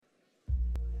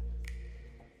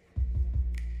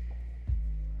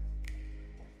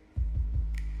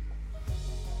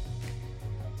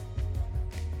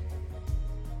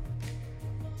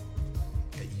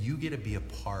get to be a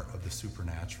part of the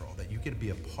supernatural, that you get to be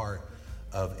a part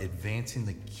of advancing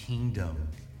the kingdom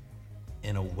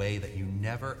in a way that you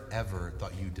never, ever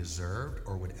thought you deserved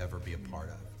or would ever be a part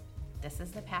of. This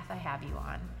is the path I have you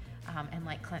on. And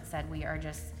like Clint said, we are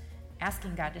just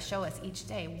asking God to show us each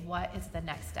day what is the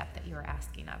next step that you are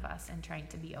asking of us and trying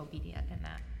to be obedient in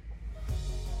that.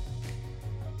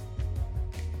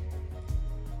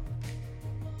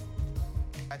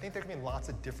 I think there can be lots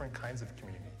of different kinds of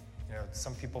community. You know,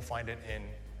 some people find it in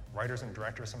writers and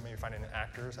directors, some maybe find it in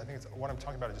actors. I think what I'm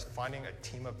talking about is just finding a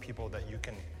team of people that you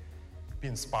can be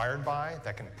inspired by,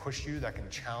 that can push you, that can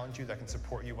challenge you, that can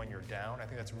support you when you're down. I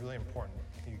think that's really important.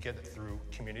 I think you get it through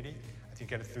community. I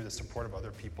think you get it through the support of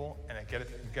other people, and you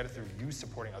get it through you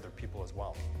supporting other people as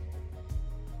well.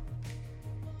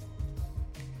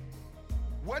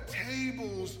 What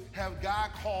tables have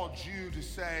God called you to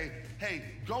say, hey,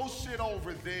 go sit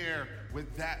over there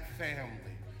with that family?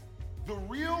 The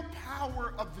real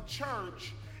power of the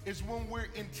church is when we're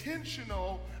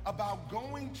intentional about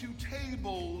going to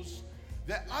tables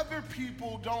that other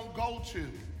people don't go to.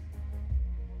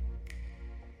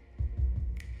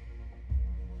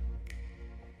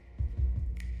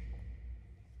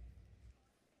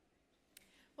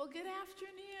 Well, good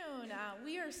afternoon.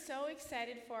 We are so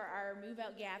excited for our Move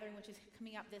Out Gathering, which is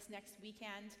coming up this next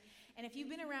weekend. And if you've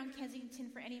been around Kensington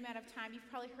for any amount of time, you've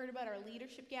probably heard about our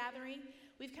leadership gathering.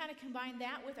 We've kind of combined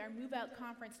that with our Move Out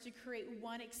Conference to create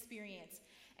one experience.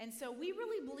 And so we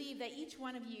really believe that each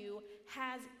one of you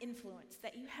has influence,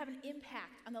 that you have an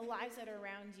impact on the lives that are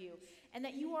around you, and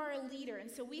that you are a leader. And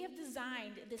so we have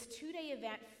designed this 2-day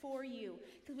event for you,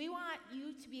 because we want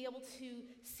you to be able to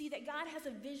see that God has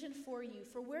a vision for you,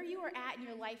 for where you are at in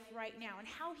your life right now, and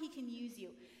how he can use you.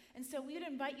 And so we would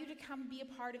invite you to come be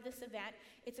a part of this event.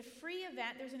 It's a free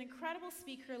event. There's an incredible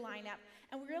speaker lineup,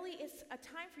 and really it's a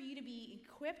time for you to be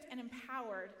equipped and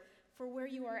empowered for where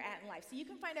you are at in life. So you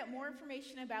can find out more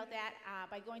information about that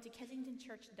by going to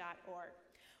kensingtonchurch.org.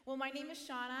 Well, my name is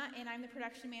Shauna, and I'm the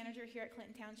production manager here at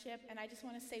Clinton Township, and I just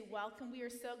want to say welcome. We are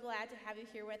so glad to have you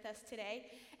here with us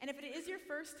today. And if it is your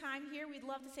first time here, we'd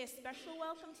love to say a special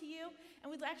welcome to you,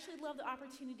 and we'd actually love the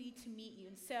opportunity to meet you.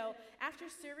 And so after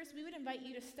service, we would invite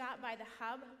you to stop by the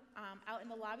hub out in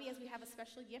the lobby, as we have a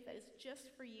special gift that is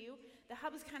just for you. The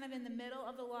hub is kind of in the middle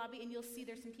of the lobby, and you'll see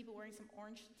there's some people wearing some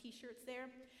orange t-shirts there.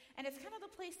 And it's kind of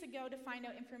the place to go to find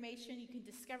out information. You can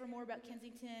discover more about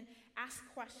Kensington, ask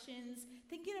questions.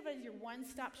 Think of it as your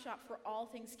one-stop shop for all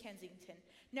things Kensington.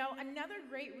 Now, another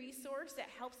great resource that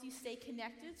helps you stay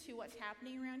connected to what's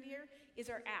happening around here is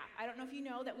our app. I don't know if you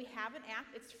know that we have an app.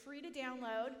 It's free to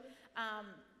download.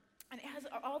 And it has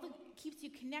keeps you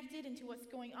connected into what's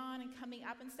going on and coming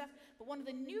up and stuff. But one of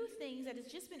the new things that has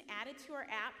just been added to our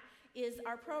app is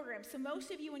our program. So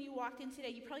most of you, when you walked in today,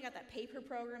 you probably got that paper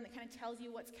program that kind of tells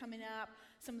you what's coming up,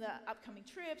 some of the upcoming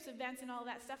trips, events, and all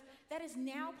that stuff. That is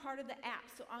now part of the app.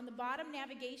 So on the bottom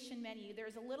navigation menu,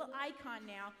 there's a little icon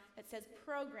now that says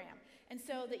program. And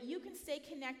so that you can stay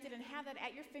connected and have that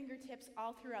at your fingertips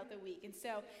all throughout the week. And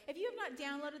so if you have not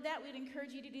downloaded that, we'd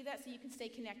encourage you to do that so you can stay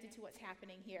connected to what's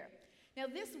happening here. Now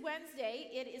this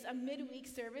Wednesday, it is a midweek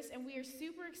service, and we are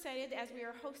super excited as we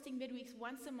are hosting midweeks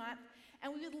once a month.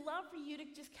 And we would love for you to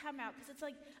just come out, because it's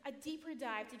like a deeper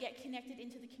dive to get connected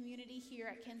into the community here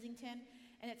at Kensington.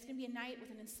 And it's going to be a night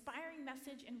with an inspiring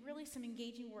message and really some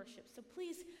engaging worship. So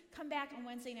please come back on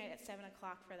Wednesday night at 7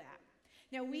 o'clock for that.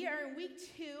 Now we are in week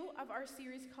 2 of our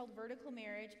series called Vertical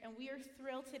Marriage, and we are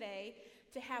thrilled today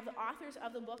to have the authors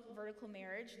of the book Vertical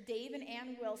Marriage. Dave and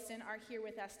Ann Wilson are here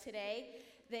with us today.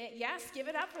 Yes, give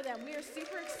it up for them. We are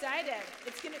super excited.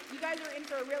 You guys are in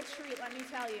for a real treat, let me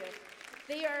tell you.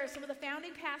 They are some of the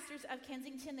founding pastors of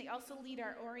Kensington. They also lead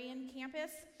our Orion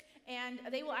campus, and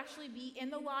they will actually be in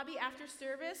the lobby after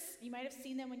service. You might have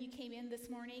seen them when you came in this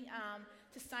morning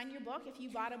to sign your book. If you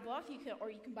bought a book, you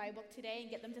can buy a book today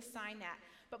and get them to sign that.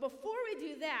 But before we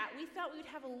do that, we thought we would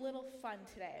have a little fun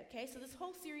today, okay? So this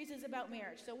whole series is about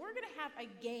marriage. So we're going to have a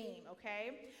game,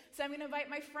 okay? So I'm going to invite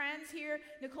my friends here,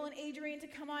 Nicole and Adrian, to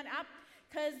come on up,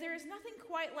 because there is nothing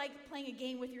quite like playing a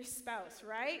game with your spouse,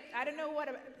 right? I don't know what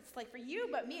it's like for you,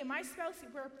 but me and my spouse,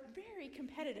 we're very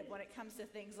competitive when it comes to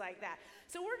things like that.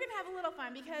 So we're going to have a little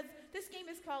fun, because this game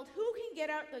is called Who Can Get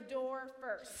Out the Door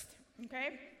First,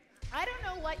 okay? I don't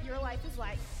know what your life is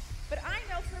like, but I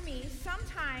know for me,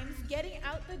 sometimes getting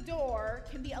out the door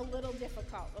can be a little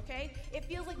difficult, okay? It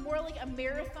feels like more like a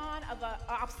marathon of an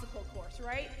obstacle course,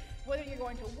 right? Whether you're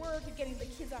going to work, you're getting the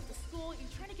kids off to school, you're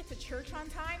trying to get to church on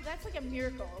time, that's like a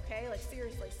miracle, okay? Like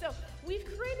seriously. So we've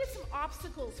created some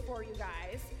obstacles for you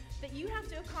guys that you have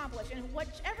to accomplish, and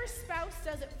whichever spouse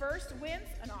does it first wins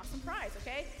an awesome prize,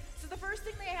 okay? So the first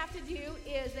thing they have to do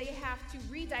is they have to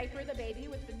re-diaper the baby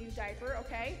with the new diaper,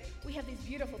 okay? We have these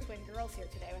beautiful twin girls here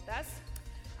today with us.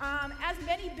 As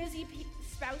many busy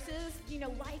spouses,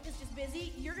 life is just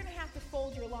busy, you're going to have to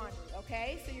fold your laundry,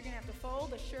 okay? So you're going to have to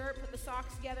fold the shirt, put the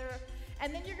socks together,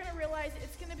 and then you're going to realize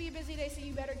it's going to be a busy day, so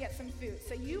you better get some food.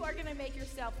 So you are going to make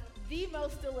yourself the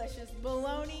most delicious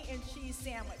bologna and cheese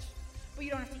sandwich, but you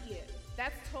don't have to eat it.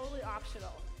 That's totally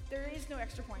optional. There is no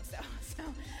extra points, though.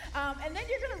 And then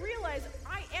you're going to realize,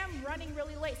 I am running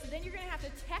really late, so then you're going to have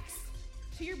to text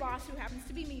to your boss, who happens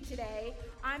to be me today,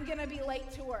 I'm going to be late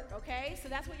to work, okay? So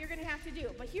that's what you're going to have to do.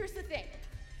 But here's the thing.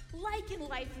 Like in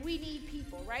life, we need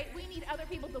people, right? We need other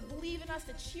people to believe in us,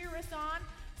 to cheer us on.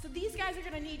 So these guys are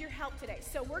going to need your help today.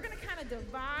 So we're going to kind of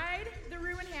divide the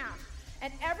room in half.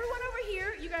 And everyone over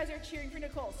here, you guys are cheering for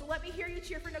Nicole. So let me hear you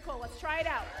cheer for Nicole. Let's try it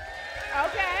out.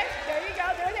 Okay, there you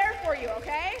go. They're there for you,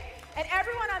 okay? And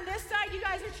everyone on this side, you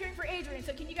guys are cheering for Adrian.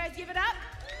 So can you guys give it up?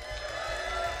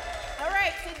 All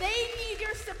right, so they need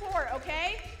your support,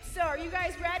 okay? So are you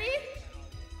guys ready?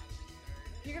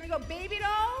 You're going to go baby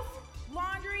dolls,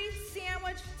 laundry,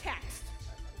 sandwich, text.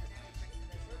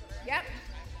 Yep.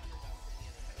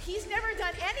 He's never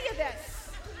done any of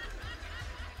this.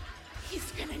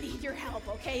 He's going to need your help,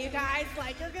 okay, you guys?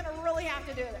 Like, you're going to really have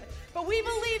to do this. But we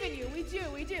believe in you. We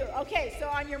do. Okay, so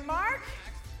on your mark,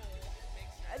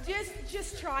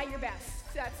 just try your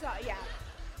best. That's all, yeah.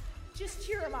 Just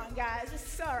cheer them on, guys.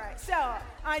 It's all right. So,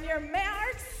 on your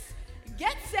marks,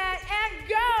 get set, and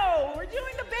go. We're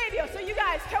doing the baby. So, you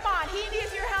guys, come on. He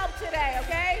needs your help today,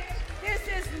 okay? This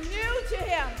is new to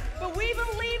him. But we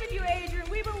believe in you, Adrian.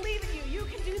 We believe in you. You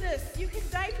can do this. You can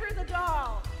diaper the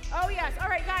doll. Oh, yes. All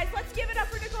right, guys, let's give it up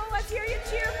for Nicole. Let's hear you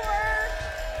cheer for her.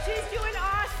 She's doing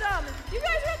awesome. You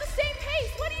guys are at the same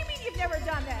pace. What do you mean you've never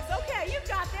done this? Okay, you've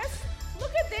got this.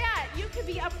 Look at that. You could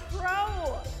be a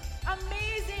pro.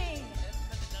 Amazing.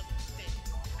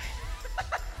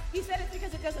 He said it's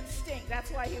because it doesn't stink.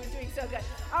 That's why he was doing so good.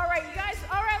 All right, you guys.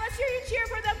 All right, let's hear you cheer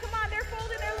for them. Come on, they're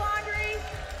folding their laundry.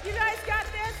 You guys got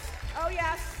this? Oh,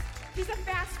 yes. He's a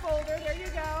fast folder. There you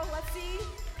go. Let's see.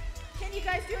 Can you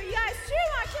guys do it? You guys,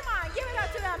 come on. Give it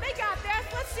up to them. They got this.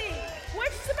 Let's see.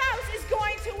 Which spouse is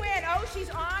going to win? Oh, she's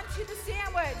on to the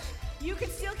sandwich. You can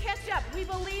still catch up. We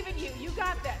believe in you. You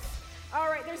got this. All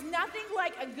right, there's nothing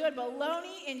like a good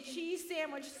bologna and cheese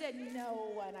sandwich, said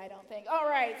no one, I don't think. All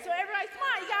right, so everybody, come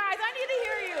on, you guys, I need to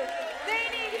hear you. They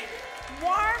need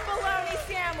warm bologna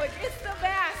sandwich. It's the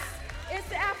best. It's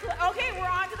the absolute. Okay,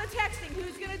 we're on to the texting.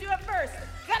 Who's going to do it first?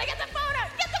 Got to get the phone out.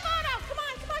 Get the phone out. Come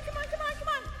on.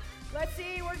 Let's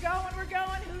see, we're going.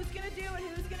 Who's going to do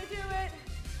it?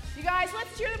 You guys,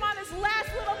 let's cheer them on this last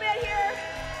little bit here.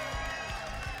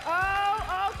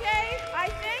 Oh, okay. I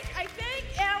think,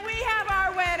 and we have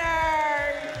our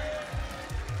winner.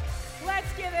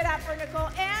 Let's give it up for Nicole.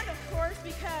 And, of course,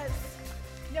 because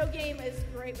no game is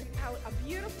great without a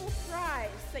beautiful prize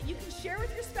that you can share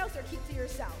with your spouse or keep to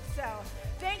yourself. So,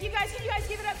 thank you guys. Can you guys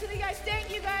give it up to the guys? Thank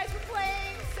you guys for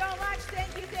playing so much.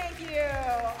 Thank you.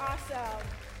 Awesome.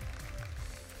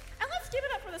 And let's give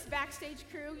it up for this backstage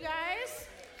crew, guys.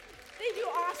 They do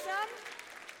awesome.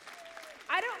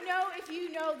 I don't know if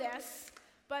you know this,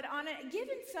 but on a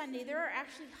given Sunday, there are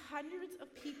actually hundreds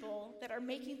of people that are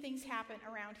making things happen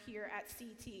around here at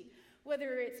CT.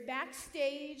 Whether it's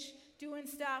backstage doing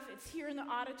stuff, it's here in the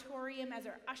auditorium as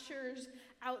our ushers,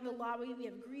 out in the lobby, we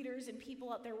have greeters and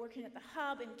people out there working at the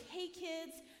hub, and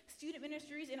K-Kids, student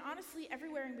ministries, and honestly,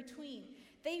 everywhere in between.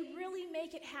 They really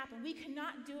make it happen. We could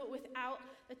not do it without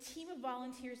the team of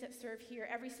volunteers that serve here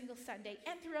every single Sunday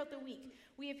and throughout the week.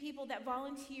 We have people that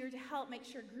volunteer to help make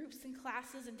sure groups and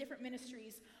classes and different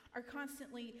ministries are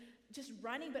constantly just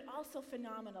running, but also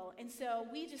phenomenal. And so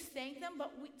we just thank them.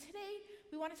 But today,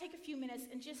 we want to take a few minutes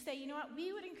and just say, you know what,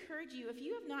 we would encourage you, if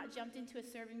you have not jumped into a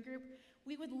serving group,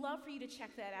 we would love for you to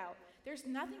check that out. There's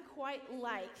nothing quite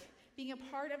like being a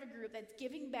part of a group that's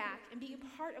giving back and being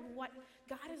a part of what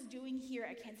God is doing here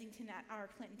at Kensington at our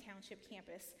Clinton Township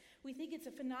campus. We think it's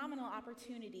a phenomenal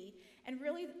opportunity, and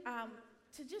really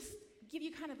to just give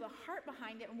you kind of the heart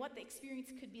behind it and what the experience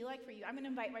could be like for you. I'm going to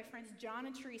invite my friends John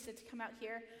and Teresa to come out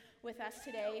here with us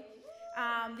today.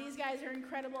 These guys are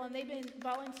incredible, and they've been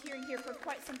volunteering here for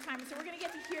quite some time, so we're going to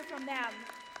get to hear from them.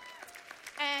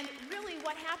 And really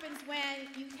what happens when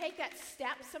you take that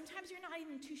step, sometimes you're not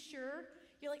even too sure.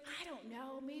 You're like, I don't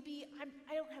know, maybe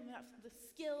I don't have enough of the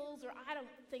skills, or I don't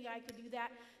think I could do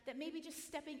that. That maybe just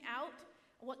stepping out,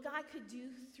 what God could do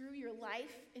through your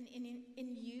life and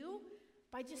in you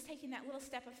by just taking that little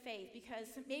step of faith, because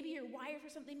maybe you're wired for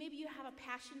something, maybe you have a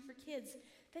passion for kids,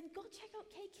 then go check out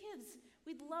K-Kids.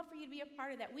 We'd love for you to be a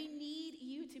part of that. We need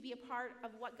you to be a part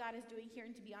of what God is doing here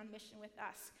and to be on mission with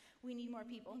us. We need more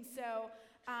people. And so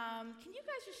can you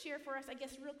guys just share for us, I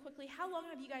guess real quickly, how long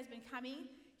have you guys been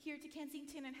coming here to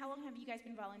Kensington, and how long have you guys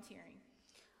been volunteering?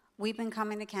 We've been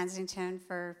coming to Kensington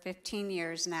for 15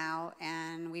 years now,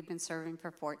 and we've been serving for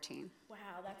 14. Wow,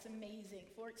 that's amazing.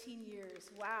 14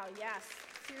 years. Wow, yes.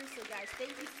 Seriously, guys,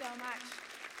 thank you so much.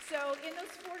 So in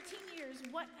those 14 years,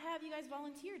 what have you guys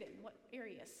volunteered in? What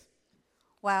areas?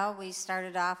 Well, we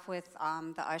started off with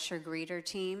the usher greeter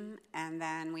team, and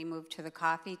then we moved to the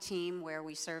coffee team where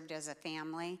we served as a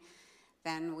family.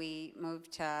 Then we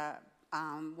moved to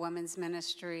women's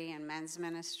ministry and men's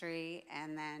ministry,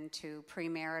 and then to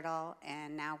premarital,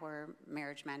 and now we're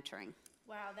marriage mentoring.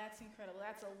 Wow, that's incredible.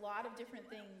 That's a lot of different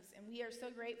things, and we are so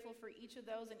grateful for each of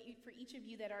those and for each of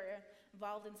you that are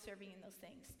involved in serving in those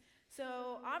things.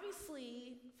 So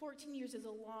obviously, 14 years is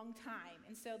a long time,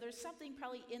 and so there's something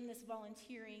probably in this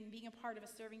volunteering, being a part of a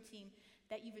serving team,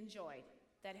 that you've enjoyed,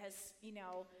 that has,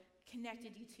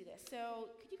 connected you to this. So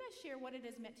could you guys share what it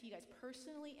has meant to you guys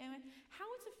personally and how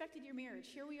it's affected your marriage?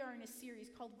 Here we are in a series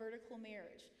called Vertical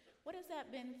Marriage. What has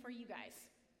that been for you guys?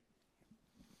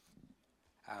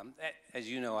 As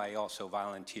you know, I also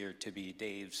volunteered to be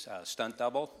Dave's stunt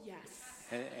double.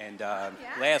 Yes. And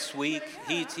last week,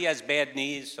 he has bad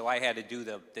knees, so I had to do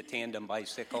the tandem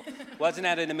bicycle. Wasn't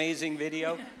that an amazing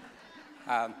video?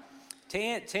 To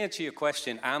answer your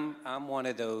question, I'm one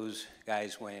of those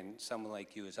guys, when someone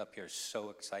like you is up here so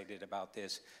excited about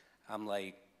this, I'm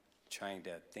like trying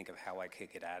to think of how I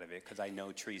could get out of it, because I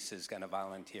know Teresa's going to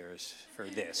volunteer us for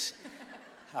this.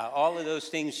 All of those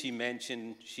things she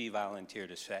mentioned, she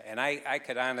volunteered us for. And I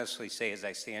could honestly say, as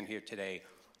I stand here today,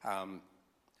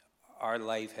 our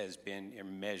life has been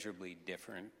immeasurably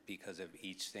different because of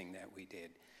each thing that we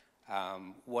did.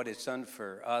 What it's done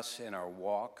for us in our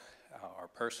walk, our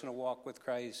personal walk with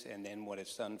Christ, and then what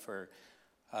it's done for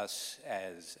us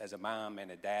as a mom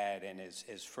and a dad and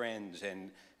as friends,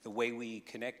 and the way we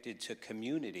connected to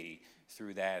community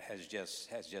through that has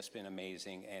just been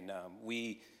amazing. And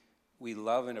we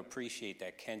love and appreciate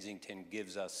that Kensington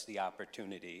gives us the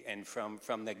opportunity. And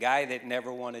from the guy that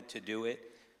never wanted to do it,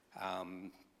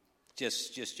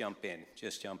 just jump in.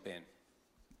 Just jump in.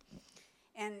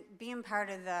 And being part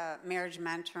of the marriage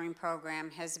mentoring program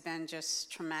has been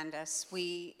just tremendous.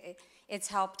 It's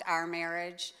helped our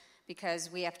marriage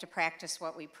because we have to practice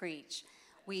what we preach.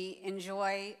 We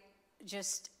enjoy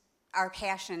our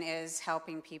passion is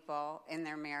helping people in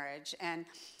their marriage. And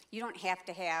you don't have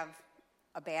to have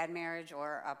a bad marriage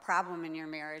or a problem in your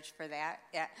marriage for that.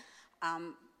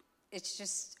 It's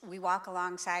just, we walk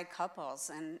alongside couples,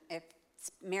 and if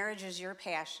marriage is your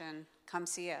passion, come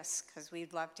see us, because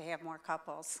we'd love to have more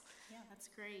couples. Yeah, that's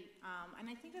great. And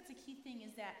I think that's a key thing,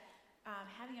 is that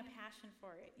having a passion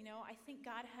for it. I think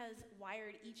God has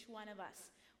wired each one of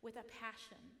us with a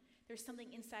passion. There's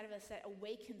something inside of us that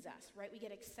awakens us, right? We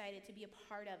get excited to be a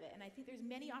part of it. And I think there's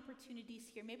many opportunities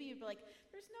here. Maybe you'd be like,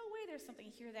 there's no way there's something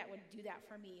here that would do that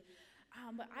for me.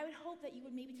 But I would hope that you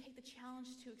would maybe take the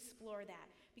challenge to explore that.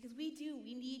 Because we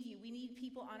need you. We need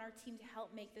people on our team to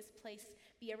help make this place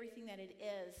be everything that it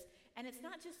is. And it's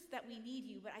not just that we need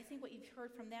you, but I think what you've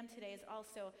heard from them today is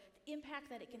also the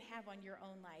impact that it can have on your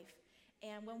own life.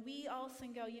 And when we all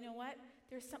sing, go, you know what?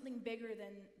 There's something bigger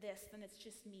than this, than it's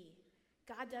just me.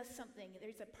 God does something.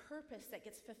 There's a purpose that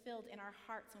gets fulfilled in our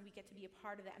hearts when we get to be a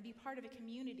part of that and be part of a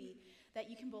community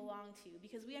that you can belong to.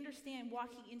 Because we understand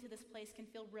walking into this place can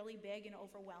feel really big and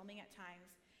overwhelming at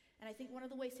times. And I think one of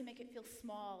the ways to make it feel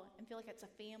small and feel like it's a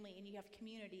family and you have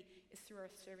community is through our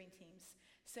serving teams.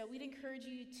 So we'd encourage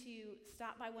you to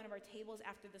stop by one of our tables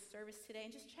after the service today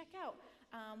and just check out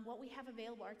what we have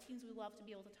available. Our teams would love to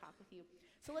be able to talk with you.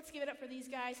 So let's give it up for these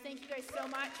guys. Thank you guys so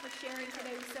much for sharing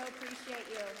today. We so appreciate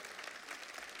you.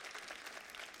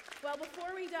 Well,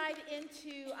 before we dive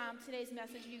into today's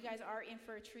message, you guys are in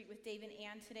for a treat with Dave and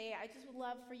Ann today. I just would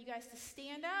love for you guys to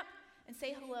stand up and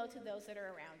say hello to those that are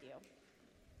around you.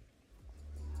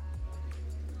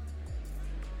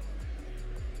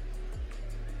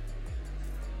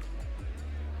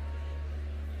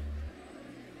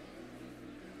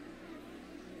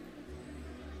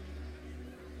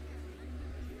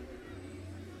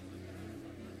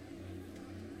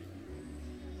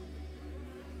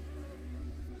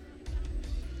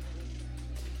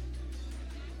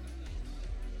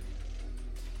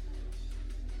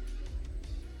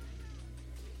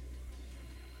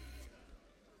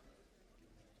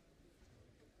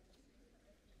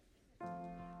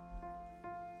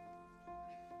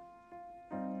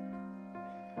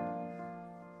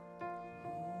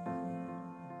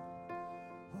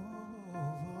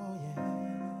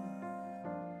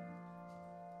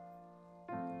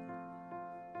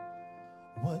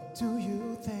 do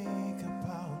you think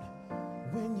about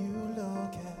when you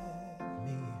look at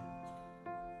me?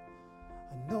 I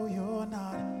know you're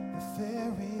not the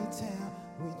fairy tale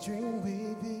we dream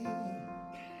we'd be.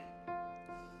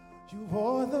 You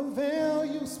wore the veil,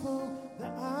 you spoke the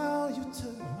aisle, you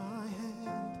took my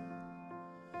hand,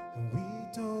 and we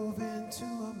dove into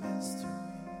a mystery.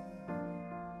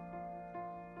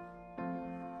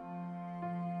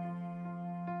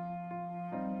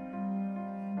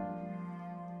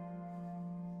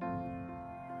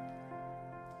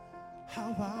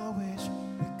 How I wish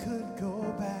we could go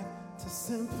back to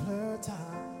simpler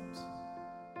times,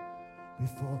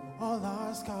 before all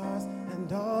our scars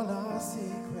and all our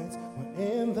secrets were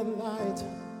in the light.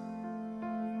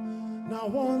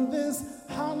 Now on this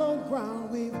hollow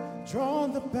ground we've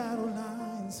drawn the battle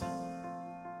lines.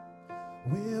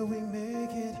 Will we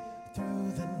make it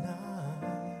through the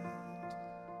night?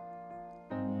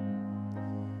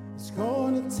 It's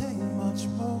gonna take much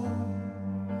more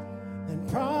than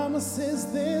promises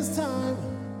this time.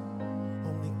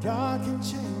 Only God can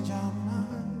change our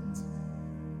minds.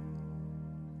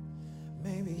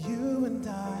 Maybe you and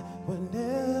I were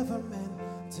never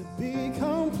meant to be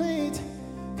complete.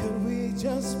 Could we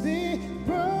just be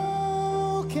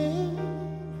broken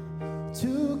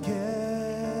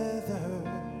together?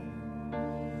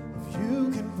 If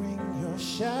you can bring your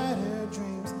shattered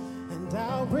dreams and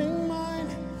I'll bring mine,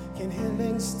 can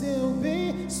healing still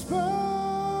be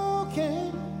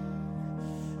spoken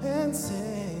and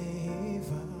save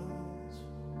us?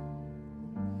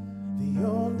 The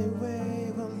only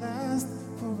way we'll last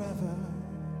forever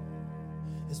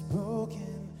is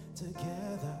broken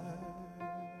together.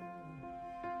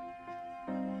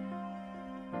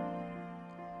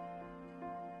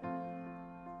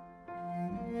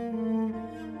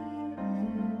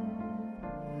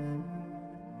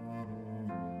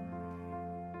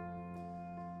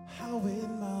 How it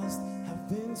must have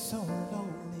been so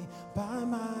lonely by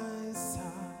my side.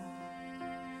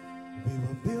 We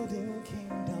were building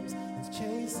kingdoms and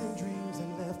chasing dreams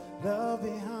and left love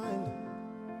behind.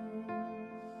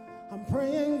 I'm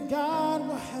praying God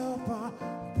will help our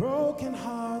broken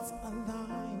hearts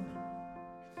align,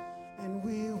 and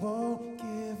we won't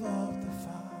give up the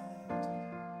fight.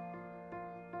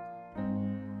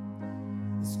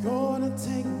 It's gonna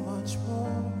take much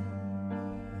more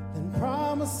than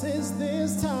promises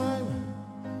this time.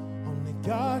 Only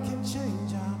God can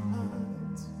change our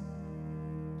minds.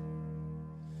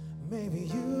 Maybe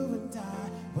you and I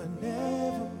were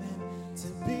never meant to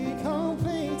be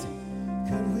complete.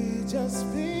 Could we just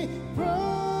be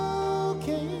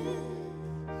broken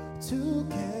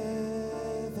together?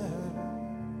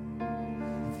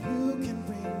 If you can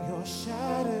bring your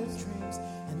shattered dreams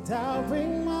and I'll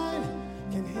bring mine,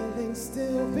 can healing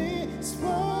still be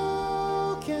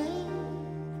spoken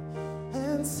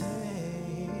and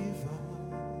save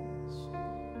us?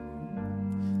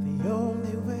 The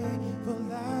only way we'll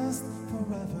last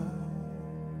forever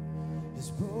is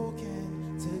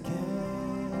broken together.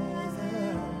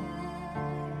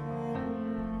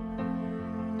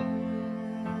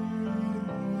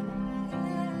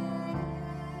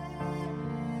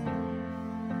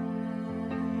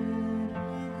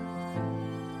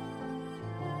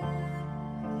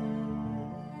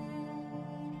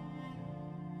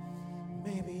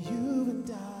 Maybe you and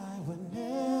I were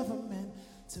never meant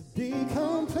to be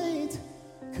complete.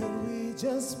 Could we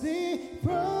just be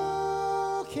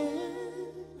broken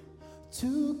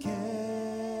together?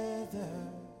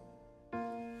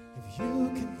 If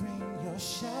you can bring your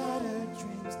shattered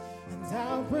dreams and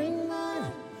I'll bring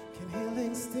mine, can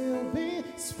healing still be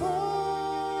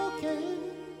spoken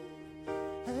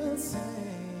and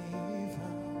save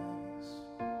us?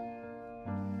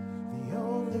 The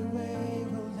only way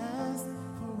we'll last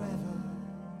forever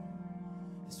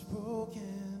is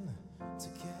broken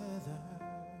together.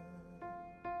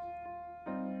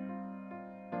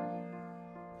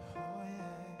 Oh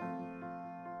yeah.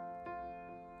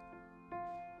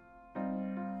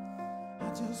 I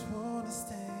just wanna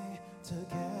stay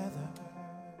together.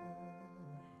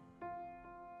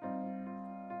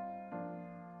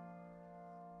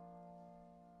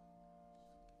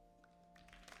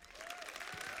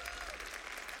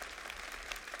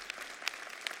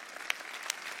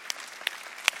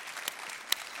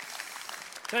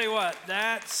 Tell you what,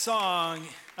 that song,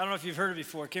 I don't know if you've heard it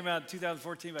before, it came out in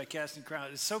 2014 by Casting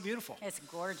Crowns. It's so beautiful. It's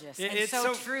gorgeous. It's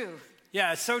so true.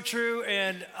 Yeah, it's so true.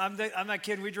 And I'm not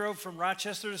kidding. We drove from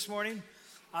Rochester this morning.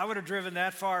 I would have driven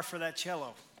that far for that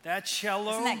cello. That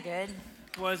cello Isn't that good?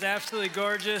 was absolutely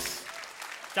gorgeous.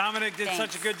 Dominic did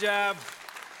such a good job.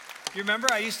 You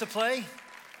remember I used to play?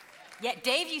 Yeah,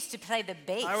 Dave used to play the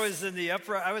bass. I was in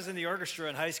the orchestra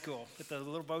in high school with the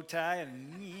little bow tie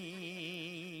and.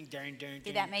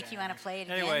 Did that make you want to play it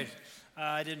again? Anyway,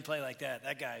 I didn't play like that.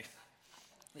 That guy,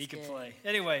 he could play.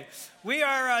 Anyway, we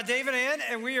are Dave and Ann,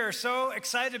 and we are so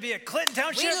excited to be at Clinton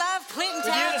Township. We love Clinton with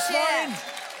you this morning.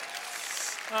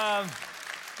 Township.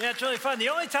 Yeah, it's really fun. The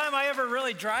only time I ever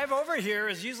really drive over here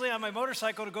is usually on my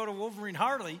motorcycle to go to Wolverine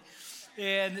Harley.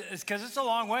 And it's because it's a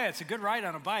long way. It's a good ride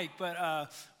on a bike. But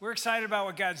we're excited about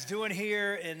what God's doing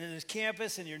here and in this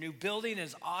campus, and your new building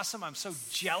is awesome. I'm so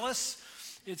jealous.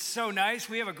 It's so nice.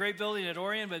 We have a great building at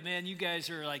Orion, but man, you guys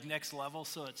are like next level.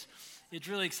 So it's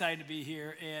really exciting to be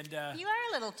here. And you are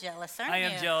a little jealous, aren't you? I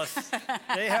am jealous.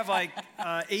 They have like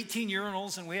 18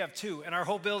 urinals, and we have 2 in our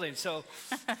whole building. So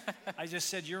I just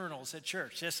said urinals at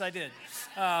church. Yes, I did.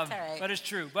 All right. But it's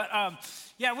true. But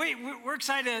yeah, we're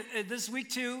excited. This is week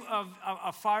 2 of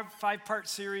a five-part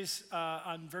series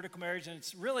on vertical marriage, and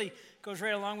it's really goes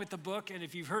right along with the book. And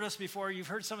if you've heard us before, you've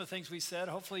heard some of the things we said.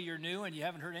 Hopefully you're new and you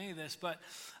haven't heard any of this. But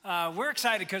we're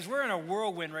excited because we're in a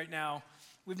whirlwind right now.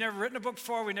 We've never written a book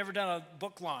before. We've never done a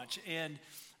book launch. And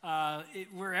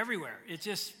we're everywhere. It's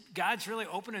just, God's really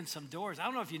opening some doors. I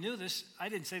don't know if you knew this. I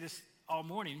didn't say this all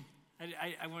morning.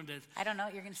 I wanted to. I don't know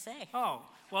what you're going to say. Oh,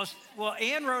 well,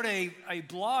 Ann wrote a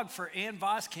blog for Ann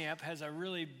Voskamp, has a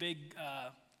really big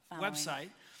website,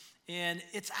 and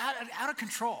it's out of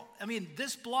control. I mean,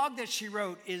 this blog that she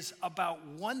wrote is about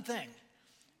one thing.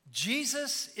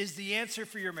 Jesus is the answer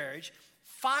for your marriage.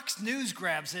 Fox News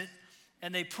grabs it,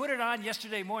 and they put it on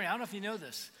yesterday morning. I don't know if you know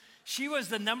this. She was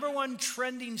the #1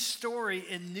 trending story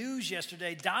in news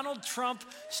yesterday. Donald Trump,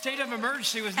 state of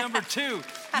emergency, was number 2.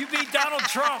 You beat Donald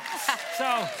Trump. So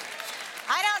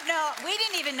I don't know. We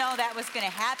didn't even know that was going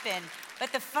to happen.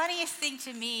 But the funniest thing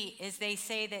to me is they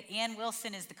say that Ann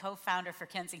Wilson is the co-founder for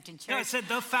Kensington Church. no, it said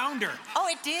the founder. Oh,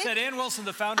 it did? It said Ann Wilson,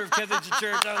 the founder of Kensington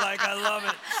Church. I was like, I love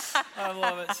it. I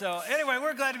love it. So anyway,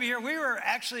 we're glad to be here. We were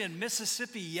actually in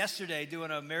Mississippi yesterday doing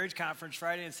a marriage conference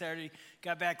Friday and Saturday.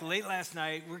 Got back late last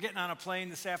night. We're getting on a plane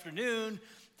this afternoon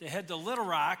to head to Little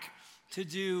Rock to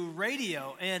do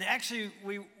radio. And actually,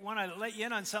 we want to let you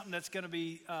in on something that's going to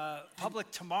be public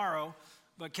tomorrow.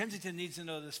 But Kensington needs to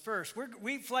know this first.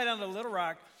 We fly down to Little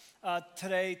Rock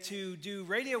today to do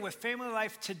radio with Family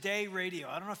Life Today Radio.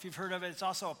 I don't know if you've heard of it. It's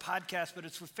also a podcast, but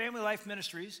it's with Family Life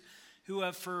Ministries, who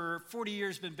have for 40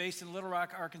 years been based in Little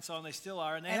Rock, Arkansas, and they still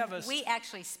are. And we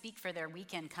actually speak for their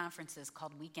weekend conferences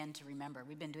called Weekend to Remember.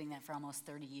 We've been doing that for almost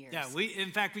 30 years. Yeah,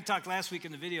 in fact, we talked last week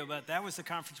in the video about that was the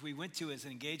conference we went to as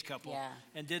an engaged couple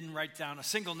and didn't write down a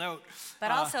single note.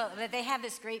 But also, they have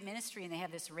this great ministry, and they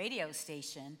have this radio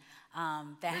station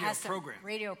that has some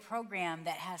radio program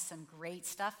that has some great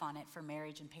stuff on it for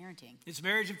marriage and parenting. It's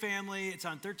marriage and family. It's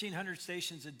on 1,300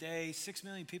 stations a day. 6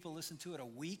 million people listen to it a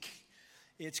week.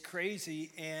 It's crazy,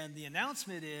 and the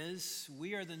announcement is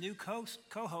we are the new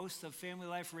co-host of Family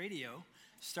Life Radio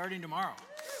starting tomorrow.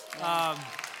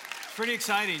 Pretty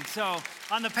exciting. So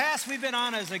on the past, we've been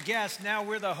on as a guest. Now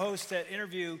we're the host that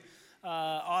interview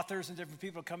authors and different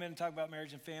people to come in and talk about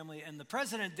marriage and family. And the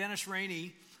president, Dennis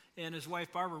Rainey, and his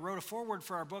wife Barbara wrote a foreword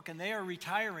for our book, and they are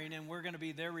retiring, and we're going to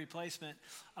be their replacement.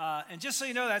 And just so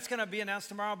you know, that's going to be announced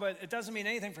tomorrow, but it doesn't mean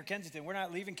anything for Kensington. We're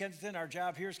not leaving Kensington. Our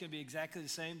job here is going to be exactly the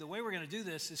same. The way we're going to do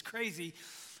this is crazy.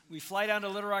 We fly down to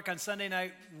Little Rock on Sunday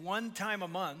night one time a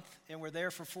month, and we're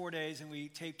there for 4 days, and we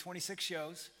tape 26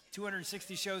 shows,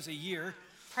 260 shows a year.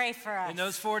 Pray for us. In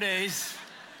those 4 days.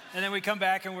 And then we come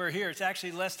back, and we're here. It's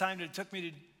actually less time than it took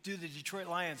me to do the Detroit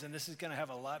Lions, and this is going to have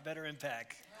a lot better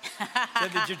impact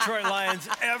than the Detroit Lions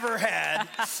ever had,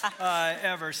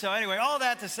 ever. So anyway, all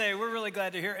that to say, we're really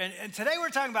glad to hear. And today we're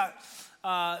talking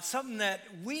about something that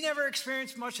we never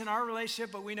experienced much in our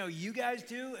relationship, but we know you guys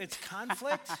do. It's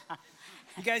conflict.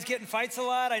 You guys get in fights a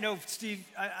lot. I know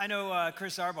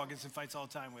Chris Arbaugh gets in fights all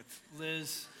the time with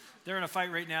Liz. They're in a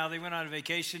fight right now. They went on a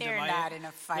vacation to Miami. They're not in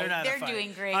a fight. They're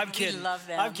doing great. I'm kidding. We love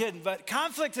them. I'm kidding. But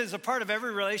conflict is a part of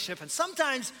every relationship, and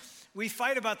sometimes we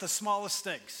fight about the smallest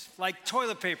things, like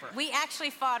toilet paper. We actually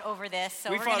fought over this, so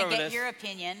we're going to get your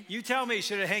opinion. You tell me,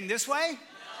 should it hang this way?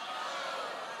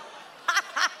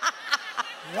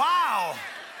 Wow.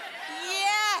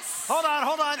 Yes. Hold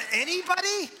on. Anybody?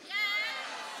 Yes.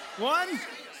 One?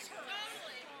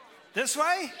 This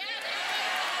way? Yes.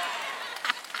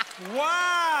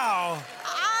 Wow.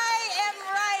 I am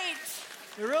right.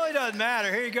 It really doesn't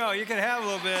matter. Here you go. You can have a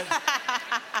little bit.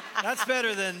 That's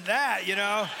better than that, you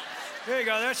know. There you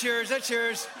go. That's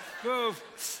yours. Move.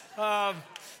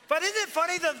 But isn't it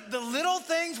funny, the little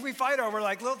things we fight over,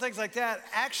 like little things like that,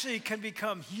 actually can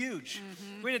become huge.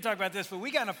 Mm-hmm. We didn't talk about this, but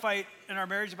we got in a fight in our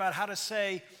marriage about how to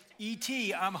say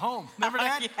E.T., I'm home. Remember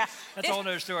that? Yeah. That's a whole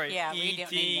other story. Yeah, we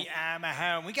don't need E.T., I'm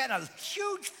home. We got a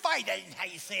huge fight. That isn't how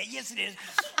you say it. Yes, it is.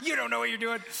 You don't know what you're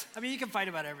doing. I mean, you can fight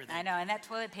about everything. I know, and that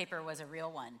toilet paper was a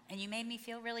real one. And you made me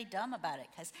feel really dumb about it,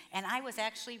 and I was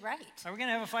actually right. Are we going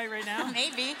to have a fight right now?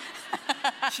 Maybe.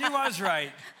 She was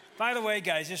right. By the way,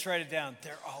 guys, just write it down.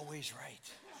 They're always right.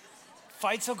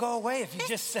 Fights will go away if you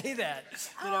just say that.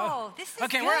 You know? Oh, this is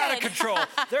okay, good. we're out of control.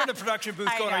 They're in the production booth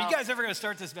I going, know. are you guys ever going to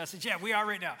start this message? Yeah, we are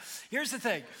right now. Here's the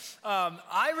thing.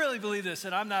 I really believe this,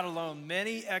 and I'm not alone.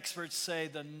 Many experts say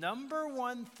the number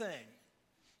one thing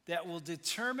that will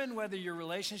determine whether your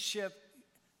relationship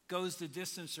goes the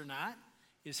distance or not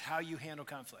is how you handle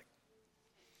conflict.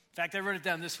 In fact, I wrote it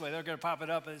down this way. They're going to pop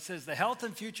it up. And it says, the health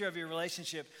and future of your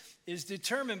relationship is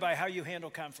determined by how you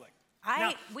handle conflict.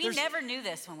 We never knew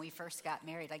this when we first got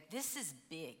married. Like, this is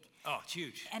big. Oh, it's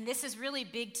huge. And this is really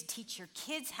big to teach your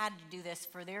kids how to do this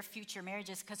for their future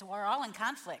marriages, because we're all in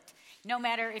conflict. No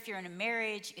matter if you're in a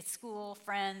marriage, it's school,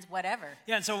 friends, whatever.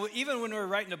 Yeah, and so even when we were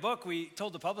writing the book, we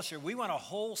told the publisher we want a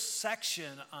whole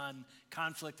section on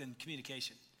conflict and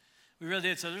communication. We really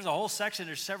did. So there's a whole section,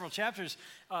 there's several chapters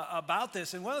about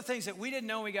this. And one of the things that we didn't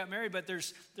know when we got married, but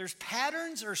there's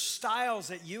patterns or styles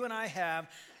that you and I have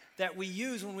that we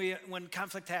use when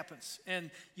conflict happens. And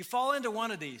you fall into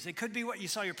one of these. It could be what you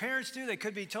saw your parents do. They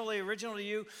could be totally original to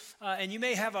you. And you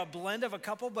may have a blend of a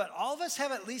couple, but all of us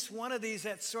have at least one of these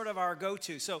that's sort of our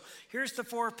go-to. So here's the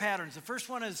 4 patterns. The first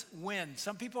one is win.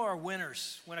 Some people are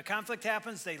winners. When a conflict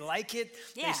happens, they like it.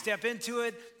 Yeah. They step into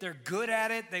it. They're good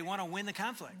at it. They want to win the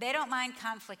conflict. They don't mind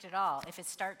conflict at all. If it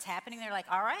starts happening, they're like,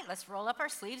 all right, let's roll up our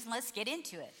sleeves and let's get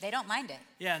into it. They don't mind it.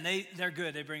 Yeah, and they're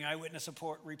good. They bring eyewitness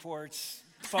reports,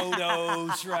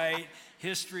 photos, right?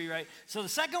 History, right? So the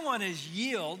second one is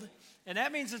yield. And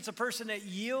that means it's a person that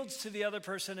yields to the other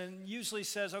person and usually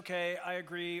says, okay, I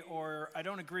agree, or I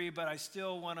don't agree, but I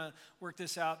still want to work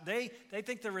this out. They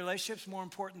think the relationship's more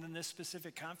important than this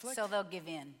specific conflict. So they'll give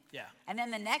in. Yeah. And then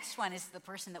the next one is the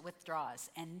person that withdraws.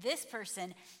 And this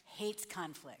person hates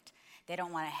conflict. They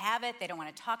don't want to have it. They don't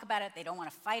want to talk about it. They don't want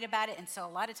to fight about it. And so a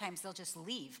lot of times they'll just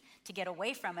leave to get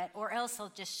away from it, or else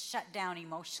they'll just shut down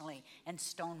emotionally and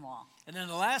stonewall. And then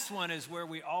the last one is where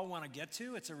we all want to get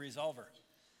to. It's a resolver.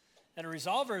 And a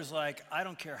resolver is like, I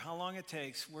don't care how long it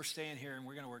takes. We're staying here and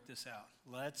we're going to work this out.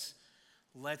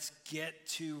 Let's get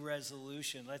to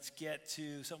resolution. Let's get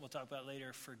to something we'll talk about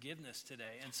later, forgiveness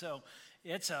today. And so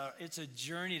it's a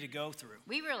journey to go through.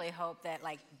 We really hope that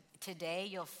like today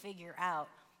you'll figure out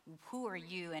who are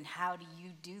you and how do you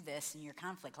do this in your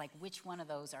conflict? Like, which one of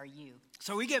those are you?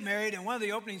 So we get married, and one of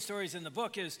the opening stories in the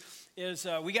book is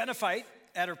we got in a fight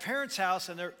at her parents' house,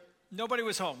 and nobody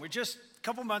was home. We're just a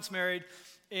couple months married,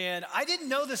 and I didn't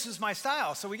know this was my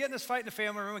style. So we get in this fight in the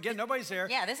family room. Again, nobody's there.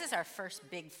 Yeah, this is our first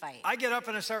big fight. I get up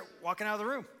and I start walking out of the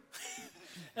room.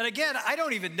 And again, I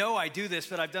don't even know I do this,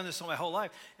 but I've done this my whole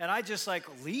life. And I just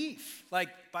leave. By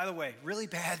the way, really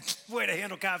bad way to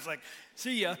handle conflict.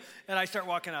 See ya. And I start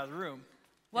walking out of the room.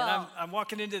 Well, and I'm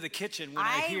walking into the kitchen when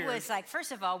I hear. I was like,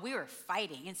 first of all, we were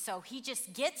fighting. And so he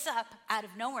just gets up out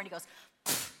of nowhere and he goes,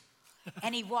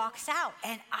 and he walks out.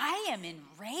 And I am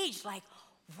enraged, like,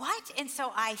 what? And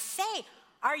so I say,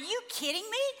 are you kidding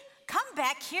me? Come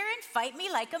back here and fight me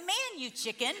like a man, you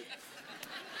chicken.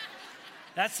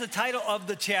 That's the title of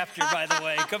the chapter, by the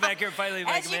way. Come back here and fight like a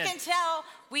man. As you can tell,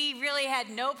 we really had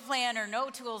no plan or no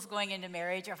tools going into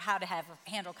marriage of how to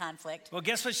handle conflict. Well,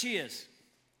 guess what she is?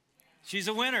 She's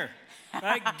a winner.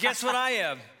 Right? Guess what I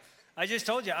am? I just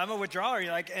told you, I'm a withdrawer.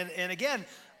 And again,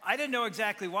 I didn't know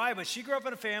exactly why, but she grew up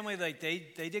in a family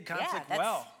they did conflict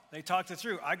well. They talked it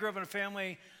through. I grew up in a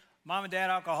family, mom and dad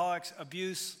alcoholics,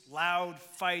 abuse, loud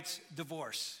fights,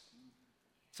 divorce.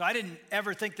 So I didn't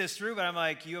ever think this through, but I'm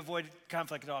like, you avoid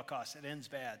conflict at all costs. It ends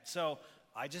bad. So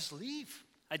I just leave.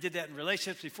 I did that in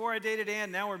relationships before I dated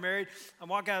Ann. Now we're married. I'm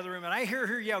walking out of the room, and I hear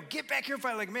her yell, get back here and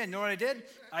fight like a man. You know what I did?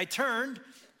 I turned.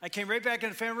 I came right back in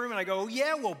the family room, and I go, oh,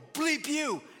 yeah, well, bleep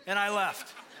you. And I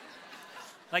left.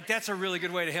 That's a really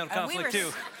good way to handle conflict, too.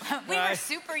 We were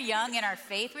super young in our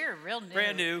faith. We were real new.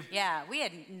 Brand new. Yeah, we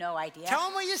had no idea. Tell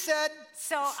them what you said.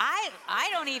 So I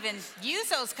don't even use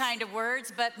those kind of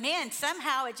words, but man,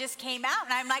 somehow it just came out,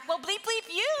 and I'm like, well, bleep, bleep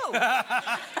you.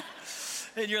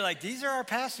 And you're like, these are our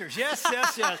pastors. Yes,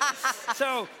 yes, yes.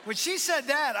 So when she said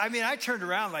that, I turned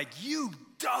around like, you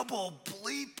double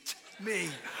bleeped me.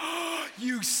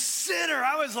 You sinner.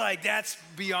 I was like, that's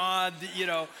beyond,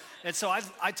 And so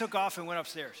I took off and went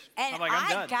upstairs. And I'm like, I'm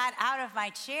done. got out of my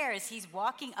chair as he's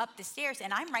walking up the stairs,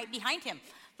 and I'm right behind him.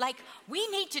 Like, we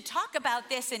need to talk about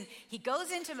this. And he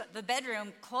goes into the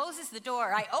bedroom, closes the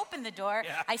door. I open the door.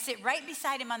 Yeah. I sit right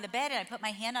beside him on the bed, and I put my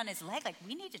hand on his leg. Like,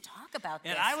 we need to talk about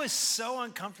this. And I was so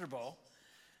uncomfortable.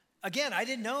 Again, I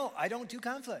didn't know. I don't do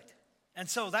conflict. And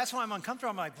so that's why I'm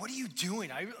uncomfortable. I'm like, what are you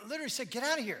doing? I literally said, get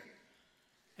out of here.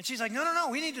 And she's like, no,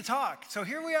 we need to talk. So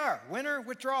here we are, winner,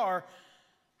 withdrawer.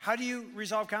 How do you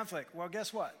resolve conflict? Well,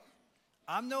 guess what?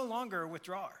 I'm no longer a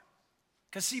withdrawer.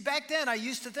 Because see, back then I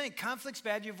used to think conflict's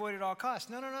bad, you avoid at all costs.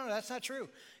 No, that's not true.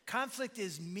 Conflict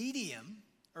is medium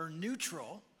or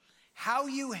neutral. How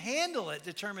you handle it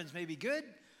determines maybe good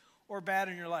or bad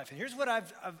in your life. And here's what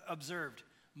I've observed.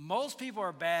 Most people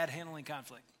are bad handling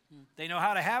conflict. They know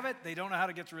how to have it. They don't know how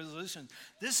to get to resolution.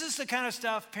 This is the kind of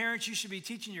stuff, parents, you should be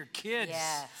teaching your kids.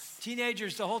 Yes.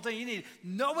 Teenagers, the whole thing you need.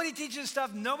 Nobody teaches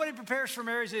stuff. Nobody prepares for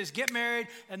marriage. They just get married,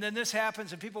 and then this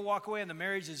happens, and people walk away, and the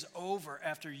marriage is over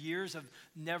after years of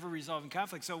never resolving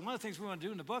conflict. So one of the things we want to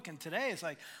do in the book and today is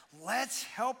like, let's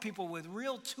help people with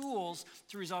real tools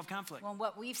to resolve conflict. Well,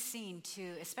 what we've seen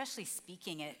too, especially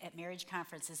speaking at marriage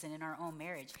conferences and in our own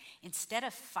marriage, instead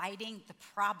of fighting the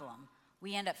problem,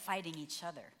 we end up fighting each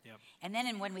other. Yep. And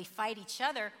then when we fight each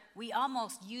other, we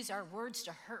almost use our words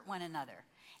to hurt one another.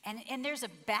 And there's a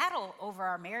battle over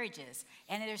our marriages.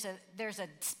 And there's a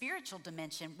spiritual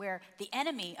dimension where the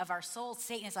enemy of our soul,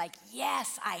 Satan, is like,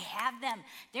 yes, I have them.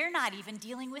 They're not even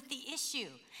dealing with the issue.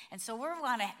 And so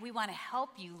we want to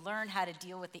help you learn how to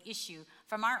deal with the issue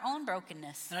from our own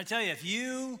brokenness. And I tell you, if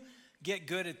you get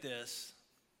good at this,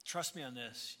 trust me on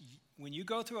this, when you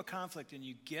go through a conflict and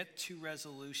you get to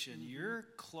resolution, you're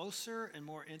closer and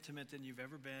more intimate than you've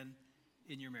ever been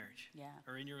in your marriage. Yeah.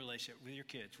 Or in your relationship with your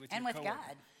kids, with and your with coworker.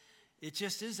 God. It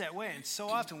just is that way. And so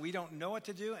often we don't know what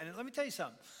to do. And let me tell you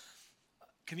something.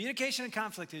 Communication and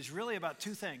conflict is really about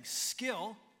two things.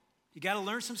 Skill. You got to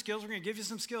learn some skills. We're going to give you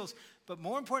some skills. But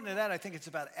more important than that, I think it's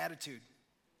about attitude.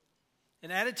 An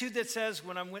attitude that says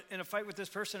when I'm in a fight with this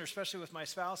person, or especially with my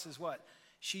spouse, is what?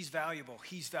 She's valuable.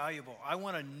 He's valuable. I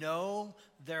want to know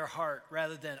their heart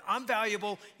rather than I'm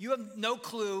valuable. You have no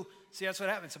clue. See, that's what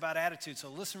happens. It's about attitude. So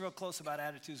listen real close about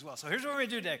attitude as well. So here's what we're going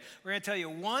to do today. We're going to tell you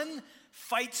one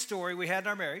fight story we had in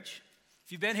our marriage.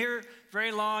 If you've been here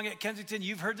very long at Kensington,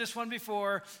 you've heard this one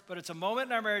before, but it's a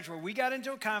moment in our marriage where we got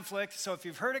into a conflict. So if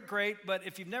you've heard it, great. But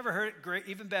if you've never heard it, great,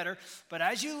 even better. But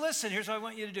as you listen, here's what I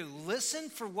want you to do. Listen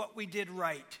for what we did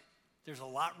right. There's a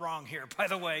lot wrong here, by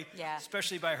the way,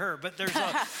 especially by her. But there's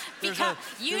a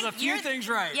few things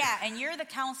right. Yeah, and you're the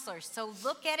counselor. So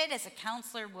look at it as a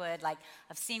counselor would, like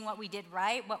of seeing what we did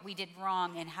right, what we did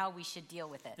wrong, and how we should deal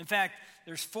with it. In fact,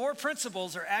 there's 4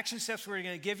 principles or action steps we're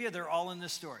going to give you. They're all in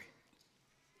this story.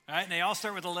 All right, and they all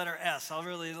start with the letter S. I'll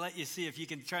really let you see if you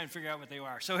can try and figure out what they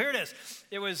are. So here it is.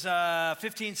 It was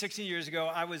 15, 16 years ago.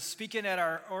 I was speaking at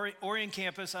our Orion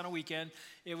campus on a weekend.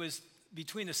 It was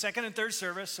between the second and third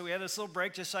service, so we had this little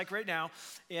break just like right now,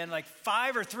 and like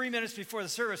 5 or 3 minutes before the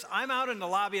service, I'm out in the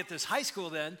lobby at this high school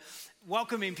then,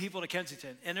 welcoming people to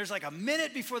Kensington, and there's like a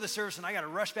minute before the service, and I got to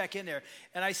rush back in there,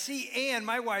 and I see Ann,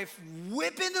 my wife,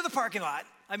 whip into the parking lot.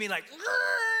 I mean, like,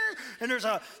 and there's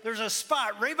a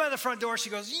spot right by the front door. She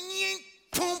goes,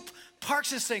 boom, parks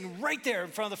this thing right there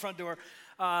in front of the front door.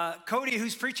 Cody,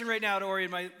 who's preaching right now at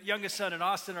Orion, my youngest son, and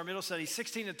Austin, our middle son, he's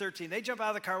 16 and 13. They jump out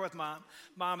of the car with mom,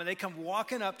 and they come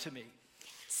walking up to me.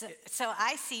 So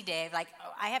I see Dave, like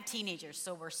I have teenagers,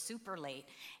 so we're super late.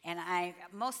 And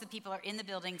most of the people are in the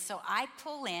building, so I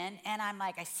pull in and I'm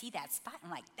like, I see that spot.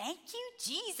 I'm like, thank you,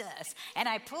 Jesus. And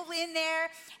I pull in there,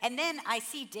 and then I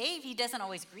see Dave, he doesn't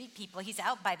always greet people. He's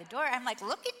out by the door. I'm like,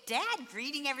 look at Dad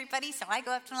greeting everybody. So I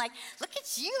go up to him like, look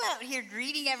at you out here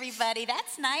greeting everybody.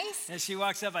 That's nice. And she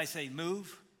walks up, I say,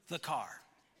 move the car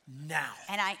now.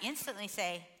 And I instantly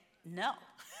say, no.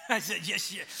 I said,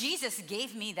 yes. Jesus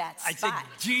gave me that spot. I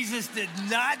said, Jesus did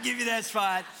not give you that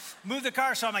spot. Move the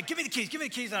car. So I'm like, give me the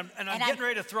keys. And I'm getting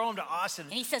ready to throw them to Austin.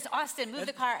 And he says, Austin, move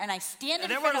the car. And I stand in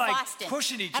front of like Austin.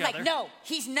 Pushing each I'm other. like, no,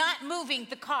 he's not moving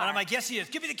the car. And I'm like, yes, he is.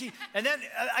 Give me the key. And then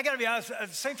I got to be honest, at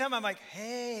the same time, I'm like,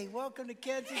 hey, welcome to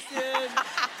Kensington.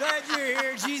 Glad you're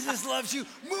here. Jesus loves you.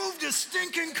 Move the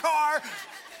stinking car.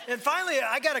 And finally,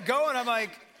 I got to go. And I'm like,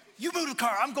 you move the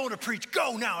car. I'm going to preach.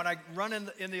 Go now. And I run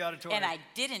in the auditorium. And I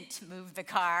didn't move the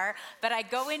car, but I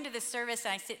go into the service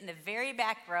and I sit in the very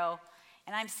back row,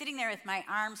 and I'm sitting there with my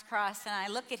arms crossed, and I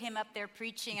look at him up there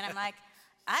preaching, and I'm like,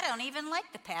 I don't even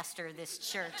like the pastor of this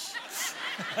church.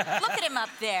 Look at him up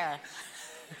there.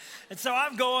 And so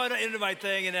I'm going into my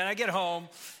thing, and then I get home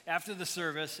after the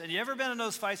service. And you ever been in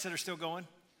those fights that are still going?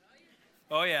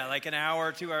 Oh, yeah, like an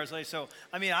hour, 2 hours later. So,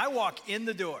 I mean, I walk in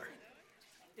the door.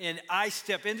 And I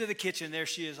step into the kitchen. There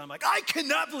she is. I'm like, I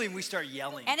cannot believe. We start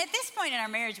yelling. And at this point in our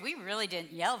marriage, we really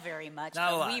didn't yell very much, Not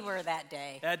a but lot. we were that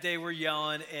day. That day we're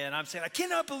yelling, and I'm saying, I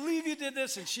cannot believe you did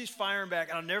this. And she's firing back.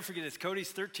 And I'll never forget this.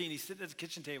 Cody's 13. He's sitting at the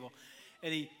kitchen table,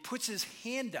 and he puts his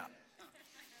hand up.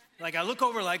 Like, I look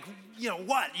over like,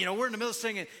 what? We're in the middle of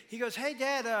singing. He goes, hey,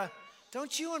 Dad,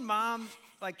 don't you and Mom,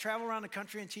 like, travel around the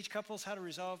country and teach couples how to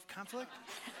resolve conflict?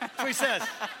 That's what he says.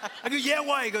 I go, yeah,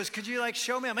 why? He goes, could you, like,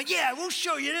 show me? I'm like, yeah, we'll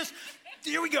show you this.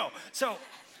 Here we go. So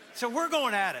we're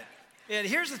going at it. And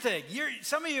here's the thing.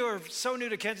 Some of you are so new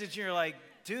to Kensington, you're like,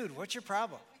 dude, what's your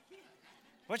problem?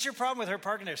 What's your problem with her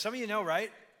parking there? Some of you know,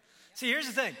 right? See, here's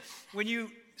the thing. When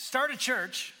you start a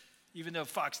church, even though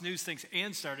Fox News thinks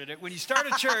Ann started it, when you start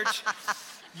a church,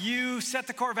 you set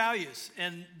the core values.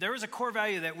 And there is a core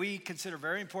value that we consider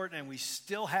very important, and we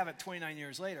still have it 29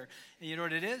 years later. And you know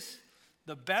what it is?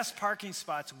 The best parking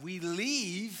spots we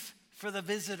leave for the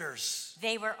visitors.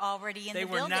 They were already in the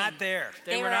building. They were not there.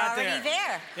 They were already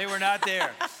there. They were not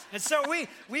there. And so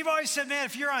we've always said, man,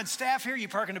 if you're on staff here, you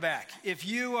park in the back. If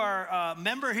you are a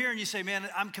member here and you say, man,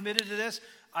 I'm committed to this,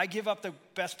 I give up the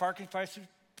best parking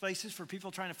places for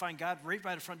people trying to find God right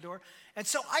by the front door. And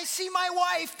so I see my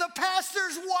wife, the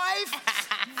pastor's wife,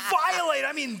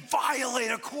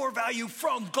 violate a core value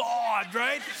from God,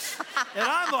 right? And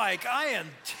I'm like, I am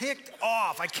ticked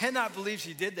off. I cannot believe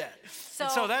she did that.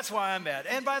 So that's why I'm mad.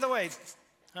 And by the way,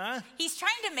 he's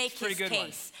trying to make his case.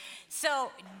 One.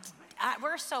 So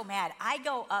we're so mad. I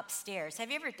go upstairs. Have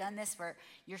you ever done this where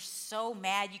you're so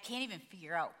mad you can't even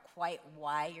figure out quite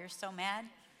why you're so mad?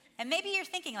 And maybe you're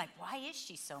thinking, like, why is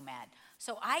she so mad?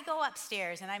 So I go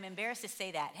upstairs, and I'm embarrassed to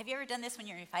say that. Have you ever done this when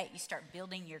you're in a fight? You start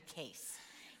building your case,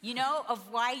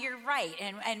 of why you're right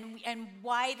and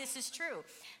why this is true.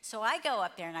 So I go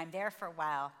up there, and I'm there for a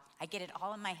while. I get it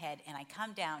all in my head, and I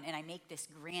come down, and I make this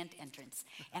grand entrance.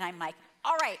 And I'm like,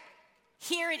 all right,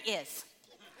 here it is.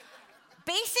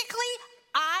 Basically,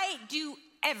 I do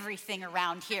everything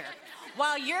around here.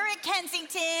 While you're at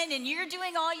Kensington and you're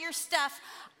doing all your stuff,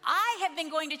 I have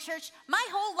been going to church my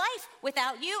whole life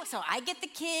without you. So I get the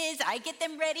kids, I get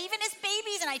them ready, even as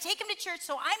babies, and I take them to church.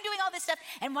 So I'm doing all this stuff.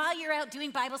 And while you're out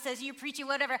doing Bible studies, you're preaching,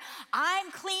 whatever,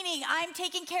 I'm cleaning, I'm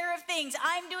taking care of things.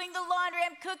 I'm doing the laundry,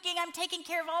 I'm cooking, I'm taking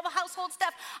care of all the household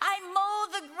stuff. I mow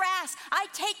the grass, I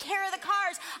take care of the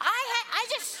cars. I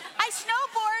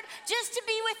snowboard just to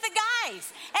be with the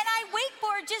guys. And I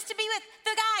wakeboard just to be with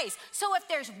the guys. So if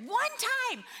there's one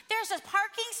time there's a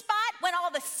parking spot when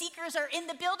all the seekers are in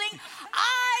the building,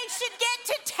 I should get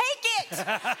to take it,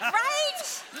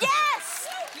 right? Yes,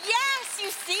 you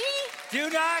see? Do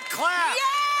not clap.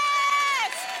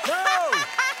 Yes! No!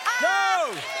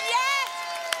 Yes!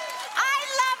 I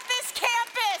love this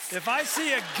campus. If I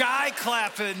see a guy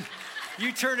clapping,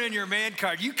 you turn in your man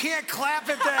card. You can't clap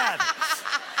at that.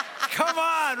 Come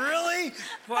on, really?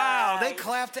 Wow, they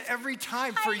clapped every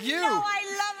time for you. I know, I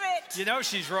love it.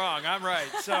 She's wrong. I'm right.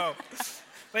 So,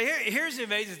 but here's the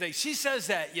amazing thing. She says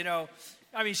that,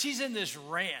 she's in this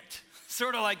rant,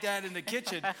 sort of like that in the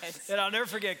kitchen. And I'll never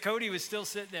forget, Cody was still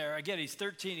sitting there. Again, he's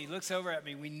 13. He looks over at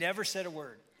me. We never said a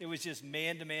word. It was just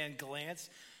man-to-man glance.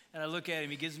 And I look at him.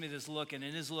 He gives me this look. And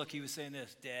in his look, he was saying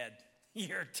this, Dad,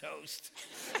 you're toast.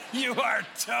 You are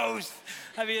toast.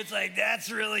 It's like,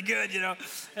 that's really good,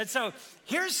 And so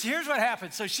here's what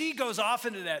happens. So she goes off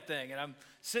into that thing. And I'm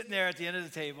sitting there at the end of the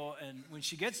table. And when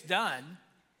she gets done,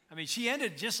 she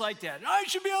ended just like that. I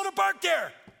should be able to park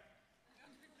there.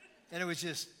 And it was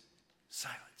just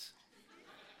silence.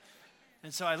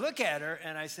 And so I look at her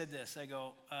and I said this. I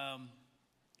go,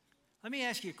 let me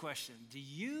ask you a question. Do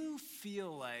you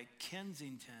feel like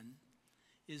Kensington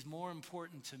is more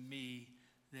important to me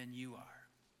than you are?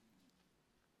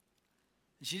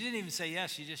 And she didn't even say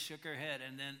yes. She just shook her head.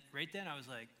 And then right then I was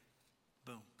like,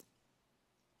 boom.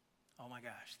 Oh my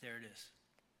gosh, there it is.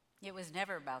 It was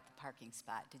never about the parking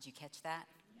spot. Did you catch that?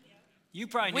 You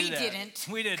probably knew that.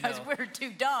 We didn't. Because know. we're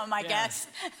too dumb, I guess.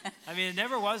 It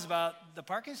never was about the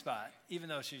parking spot, even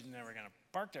though she's never going to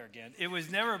park there again. It was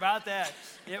never about that.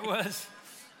 It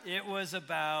was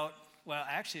about,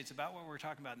 actually, it's about what we're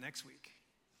talking about next week.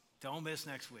 Don't miss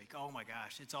next week. Oh my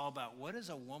gosh. It's all about what is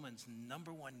a woman's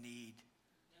number one need?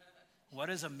 What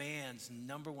is a man's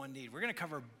number one need? We're going to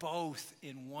cover both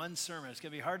in one sermon. It's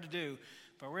going to be hard to do,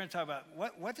 but we're going to talk about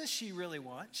what does she really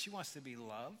want? She wants to be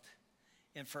loved.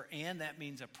 And for Ann, that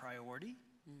means a priority.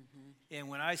 Mm-hmm. And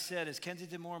when I said, is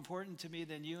Kensington more important to me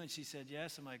than you? And she said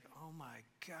yes. I'm like, oh my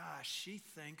gosh, she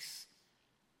thinks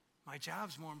my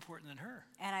job's more important than her.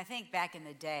 And I think back in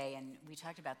the day, and we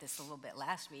talked about this a little bit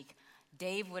last week,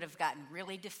 Dave would have gotten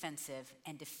really defensive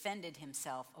and defended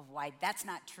himself of why that's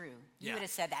not true. He Yeah. would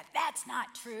have said that's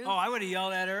not true. Oh, I would have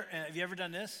yelled at her. Have you ever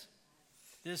done this?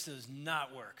 This does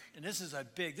not work. And this is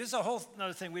a whole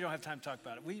another thing. We don't have time to talk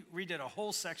about it. We redid a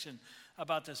whole section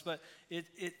about this. But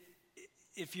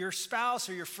if your spouse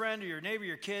or your friend or your neighbor,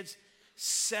 your kids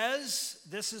says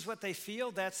this is what they feel,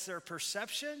 that's their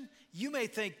perception, you may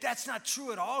think that's not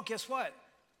true at all. Guess what?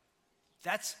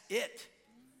 That's it.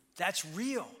 That's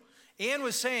real. Ann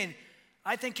was saying,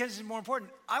 I think Kensington is more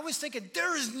important. I was thinking,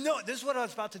 this is what I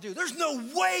was about to do. There's no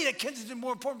way that Kensington is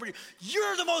more important for you.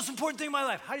 You're the most important thing in my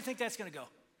life. How do you think that's going to go?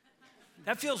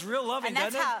 That feels real loving, and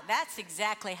doesn't it? That's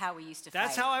exactly how we used to fight.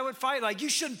 That's how I would fight. Like, you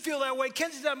shouldn't feel that way.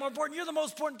 Kensington's more important. You're the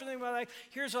most important thing in my life.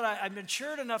 Here's what I've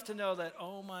matured enough to know that,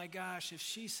 oh my gosh, if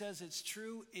she says it's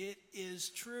true, it is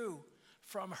true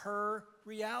from her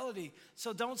reality.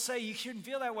 So don't say you shouldn't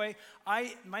feel that way.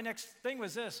 My next thing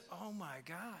was this. Oh my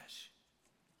gosh.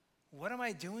 What am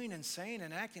I doing and saying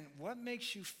and acting? What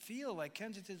makes you feel like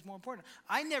Kensington's more important?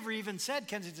 I never even said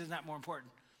Kensington's not more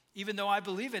important, even though I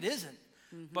believe it isn't.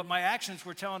 Mm-hmm. But my actions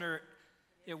were telling her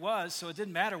it was, so it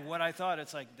didn't matter what I thought.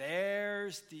 It's like,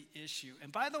 there's the issue.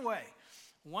 And by the way,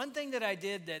 one thing that I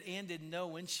did that Ann didn't know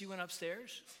when she went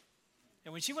upstairs,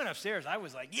 and when she went upstairs, I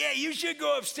was like, yeah, you should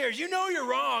go upstairs. You know you're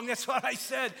wrong. That's what I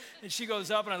said. And she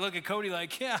goes up, and I look at Cody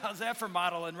like, yeah, how's that for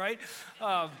modeling, right?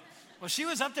 Well, she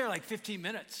was up there like 15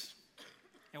 minutes.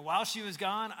 And while she was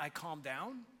gone, I calmed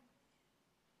down,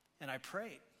 and I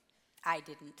prayed. I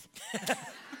didn't,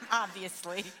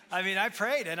 obviously. I mean, I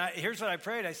prayed, and here's what I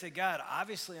prayed. I said, God,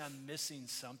 obviously I'm missing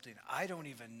something. I don't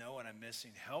even know what I'm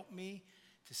missing. Help me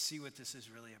to see what this is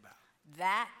really about.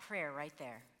 That prayer right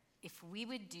there, if we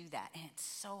would do that, and it's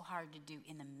so hard to do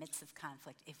in the midst of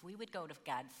conflict, if we would go to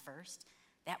God first,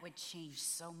 that would change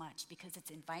so much because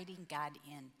it's inviting God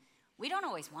in. We don't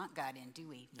always want God in, do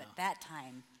we? But that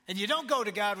time. And you don't go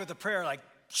to God with a prayer like,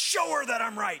 show her that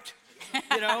I'm right.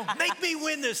 Make me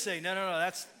win this thing. No.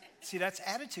 That's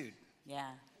attitude.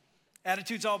 Yeah.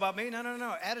 Attitude's all about me.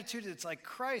 No. Attitude, it's like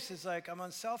Christ is like, I'm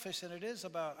unselfish, and it is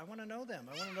about, I want to know them.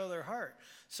 I want to know their heart.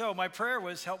 So my prayer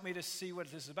was, help me to see what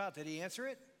this is about. Did he answer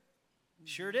it?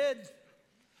 Sure did.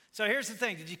 So here's the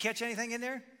thing. Did you catch anything in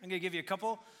there? I'm going to give you a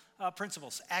couple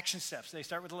principles, action steps. They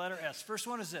start with the letter S. First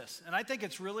one is this, and I think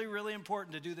it's really, really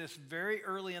important to do this very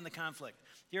early in the conflict.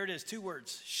 Here it is, 2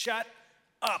 words, shut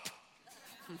up.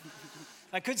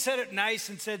 I could have said it nice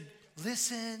and said,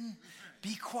 listen,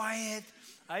 be quiet.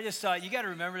 I just thought, you got to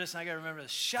remember this, and I got to remember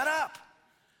this. Shut up.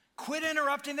 Quit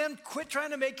interrupting them. Quit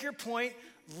trying to make your point.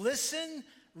 Listen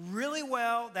really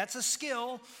well. That's a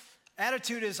skill.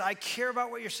 Attitude is, I care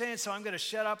about what you're saying, so I'm going to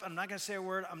shut up. I'm not going to say a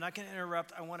word. I'm not going to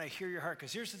interrupt. I want to hear your heart.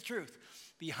 Because here's the truth.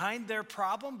 Behind their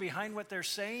problem, behind what they're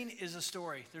saying is a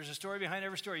story. There's a story behind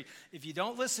every story. If you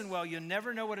don't listen well, you'll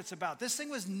never know what it's about. This thing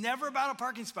was never about a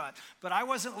parking spot, but I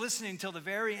wasn't listening till the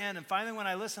very end. And finally, when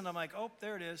I listened, I'm like, oh,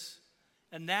 there it is.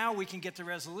 And now we can get the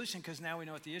resolution because now we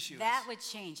know what the issue is. That would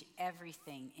change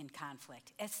everything in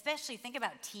conflict. Especially think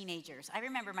about teenagers. I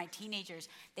remember my teenagers,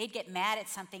 they'd get mad at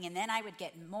something and then I would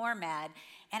get more mad.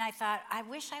 And I thought, I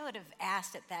wish I would have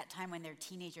asked at that time when they're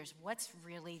teenagers, what's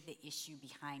really the issue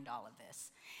behind all of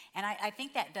this? And I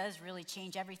think that does really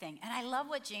change everything. And I love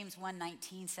what James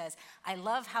 1:19 says. I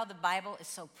love how the Bible is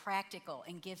so practical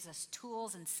and gives us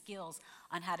tools and skills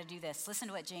on how to do this. Listen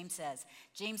to what James says.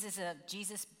 James is a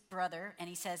Jesus brother, and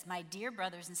he says, my dear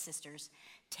brothers and sisters,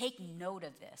 take note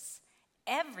of this.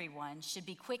 Everyone should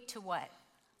be quick to what?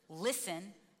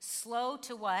 Listen, slow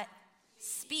to what?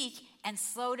 Speak, and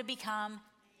slow to become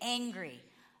angry.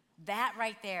 That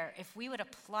right there, if we would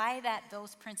apply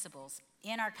those principles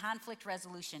in our conflict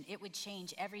resolution, it would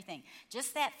change everything.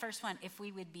 Just that first one, if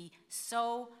we would be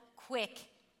so quick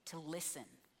to listen.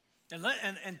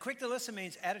 And quick to listen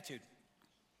means attitude.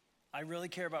 I really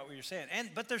care about what you're saying.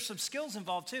 But there's some skills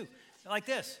involved too. Like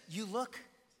this, you look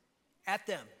at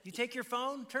them. You take your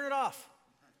phone, turn it off.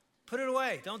 Put it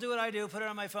away. Don't do what I do. Put it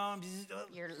on my phone.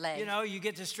 Your leg. You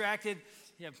get distracted.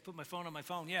 Yeah, put my phone on my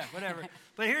phone. Yeah, whatever.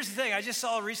 But here's the thing. I just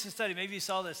saw a recent study. Maybe you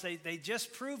saw this. They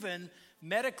just proven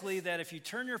medically that if you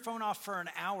turn your phone off for an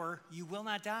hour, you will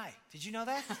not die. Did you know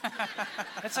that?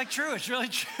 That's like true. It's really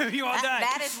true. You won't die.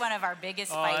 That is one of our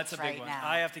biggest fights that's a big right one. now.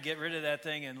 I have to get rid of that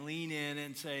thing and lean in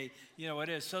and say, what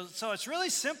it is. So it's really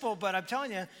simple, but I'm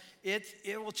telling you,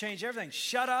 it will change everything.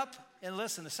 Shut up and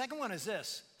listen. The second one is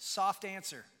this, soft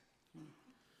answer.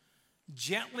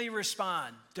 Gently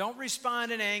respond. Don't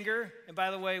respond in anger. And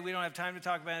by the way, we don't have time to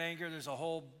talk about anger. There's a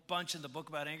whole bunch in the book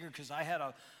about anger because I had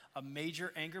a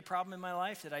major anger problem in my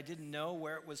life that I didn't know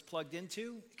where it was plugged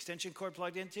into, extension cord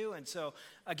plugged into. And so,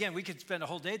 again, we could spend a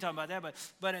whole day talking about that.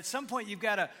 But at some point, you've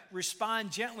got to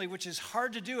respond gently, which is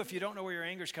hard to do if you don't know where your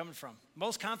anger is coming from.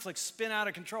 Most conflicts spin out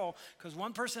of control because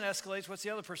one person escalates. What's the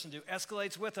other person do?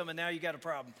 Escalates with them, and now you got a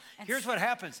problem. Here's what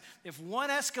happens. If one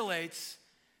escalates,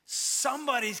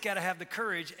 somebody's got to have the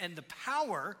courage and the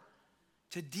power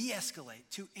to de-escalate,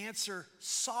 to answer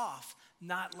soft,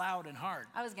 not loud and hard.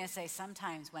 I was going to say,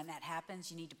 sometimes when that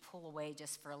happens, you need to pull away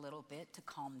just for a little bit to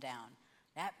calm down.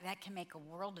 That can make a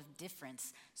world of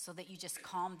difference so that you just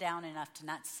calm down enough to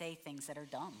not say things that are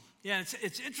dumb. Yeah,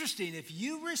 it's interesting. If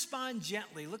you respond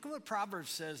gently, look at what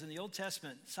Proverbs says in the Old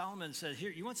Testament. Solomon says,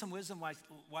 here, you want some wisdom?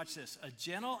 Watch this. A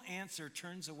gentle answer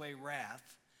turns away wrath,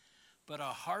 but a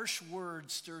harsh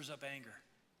word stirs up anger.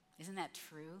 Isn't that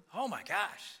true? Oh my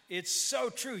gosh, it's so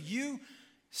true. You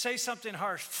say something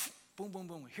harsh, boom, boom,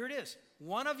 boom. Here it is.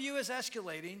 One of you is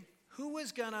escalating. Who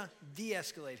is going to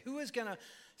de-escalate? Who is going to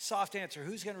soft answer?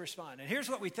 Who's going to respond? And here's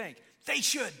what we think. They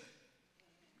should.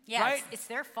 Yeah, right? It's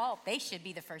their fault. They should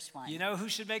be the first one. You know who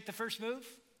should make the first move?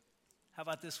 How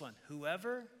about this one?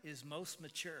 Whoever is most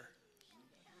mature.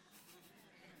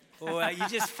 Oh, you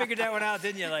just figured that one out,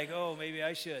 didn't you? Like, oh, maybe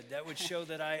I should. That would show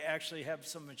that I actually have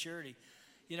some maturity.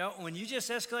 You know, when you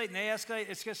just escalate and they escalate,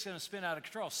 it's just going to spin out of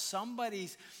control.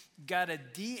 Somebody's got to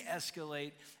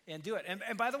de-escalate and do it.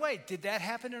 And by the way, did that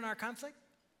happen in our conflict?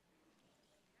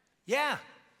 Yeah.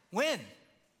 When?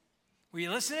 Were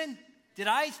you listening? Did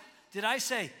I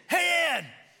say, hey, Ed,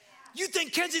 you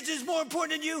think Kensington is more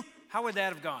important than you? How would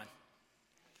that have gone?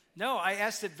 No, I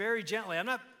asked it very gently. I'm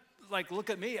not like, look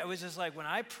at me. I was just like, when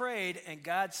I prayed and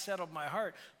God settled my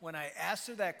heart, when I asked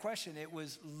her that question, it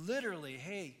was literally,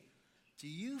 hey, do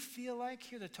you feel like,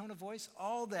 hear the tone of voice?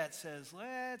 All that says,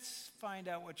 let's find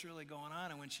out what's really going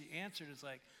on. And when she answered, it's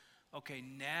like, okay,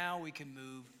 now we can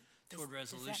move toward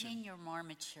resolution. Does that mean you're more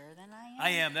mature than I am? I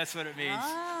am. That's what it means.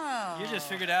 Oh. You just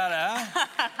figured out, huh?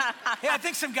 Hey, I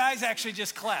think some guys actually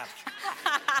just clapped.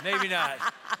 Maybe not.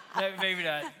 Maybe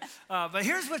not. But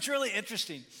here's what's really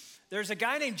interesting. There's a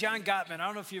guy named John Gottman. I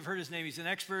don't know if you've heard his name. He's an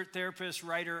expert therapist,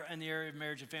 writer in the area of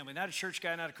marriage and family. Not a church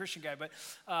guy, not a Christian guy, but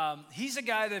he's a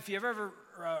guy that if you've ever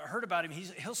heard about him,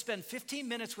 he'll spend 15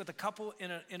 minutes with a couple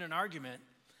in an argument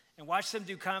and watch them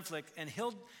do conflict, and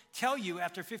he'll tell you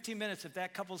after 15 minutes if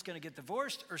that couple's going to get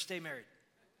divorced or stay married.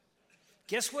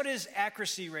 Guess what his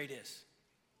accuracy rate is?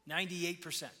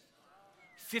 98%.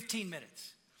 15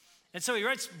 minutes. And so he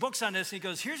writes books on this, and he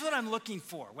goes, here's what I'm looking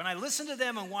for. When I listen to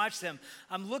them and watch them,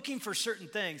 I'm looking for certain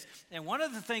things. And one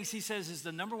of the things he says is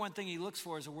the number one thing he looks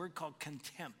for is a word called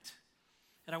contempt.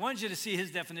 And I wanted you to see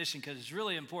his definition because it's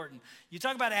really important. You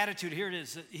talk about attitude, here it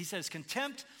is. He says,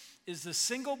 contempt is the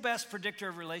single best predictor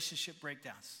of relationship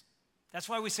breakdowns. That's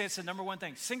why we say it's the number one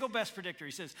thing. Single best predictor.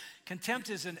 He says, contempt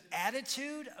is an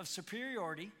attitude of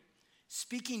superiority,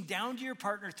 speaking down to your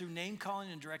partner through name calling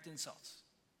and direct insults.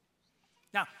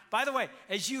 Now, by the way,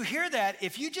 as you hear that,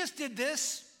 if you just did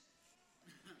this,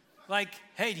 like,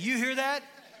 hey, do you hear that?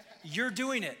 You're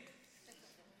doing it.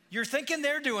 You're thinking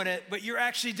they're doing it, but you're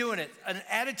actually doing it. An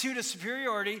attitude of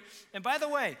superiority. And by the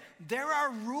way, there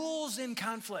are rules in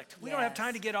conflict. We don't have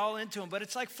time to get all into them, but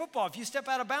it's like football. If you step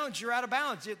out of bounds, you're out of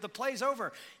bounds. The play's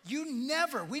over.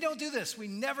 We don't do this. We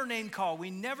never name call. We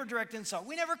never direct insult.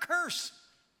 We never curse.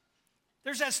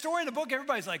 There's that story in the book.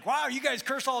 Everybody's like, wow, you guys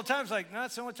curse all the time. It's like, no,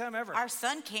 it's the only time ever. Our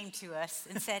son came to us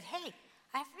and said, hey,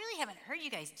 I really haven't heard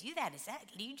you guys do that.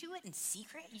 Do you do it in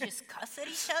secret? You just cuss at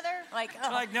each other? Like,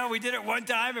 oh. Like, no, we did it one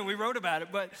time and we wrote about it.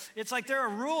 But it's like there are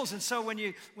rules. And so when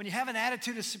you have an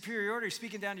attitude of superiority,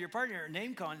 speaking down to your partner,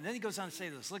 name calling, and then he goes on to say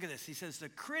this. Look at this. He says, the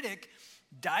critic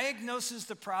diagnoses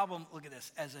the problem, look at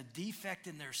this, as a defect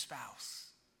in their spouse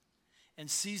and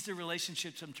sees the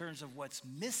relationships in terms of what's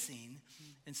missing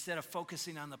instead of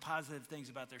focusing on the positive things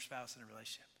about their spouse and a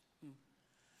relationship.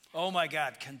 Oh my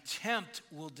God, contempt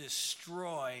will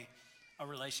destroy a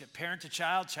relationship. Parent to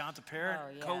child, child to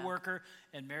parent, coworker,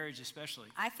 and marriage especially.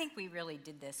 I think we really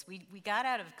did this. We got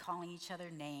out of calling each other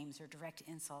names or direct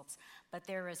insults, but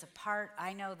there was a part,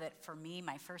 I know that for me,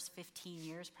 my first 15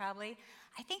 years probably,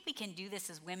 I think we can do this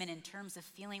as women in terms of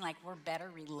feeling like we're better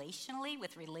relationally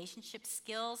with relationship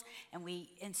skills,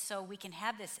 and so we can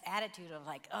have this attitude of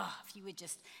like, oh, if you would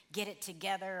just get it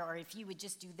together, or if you would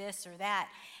just do this or that.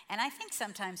 And I think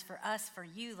sometimes for us, for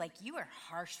you, like you are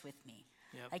harsh with me.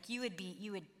 Yep. Like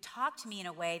you would talk to me in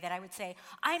a way that I would say,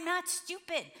 I'm not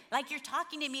stupid. Like you're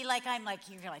talking to me like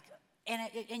you're like,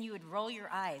 and you would roll your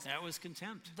eyes. That was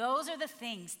contempt. Those are the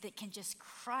things that can just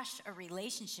crush a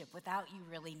relationship without you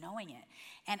really knowing it.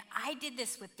 And I did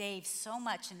this with Dave so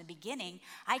much in the beginning.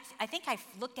 I think I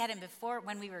looked at him before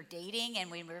when we were dating and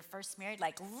when we were first married,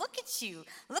 like, look at you.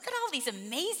 Look at all these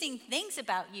amazing things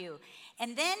about you.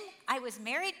 And then I was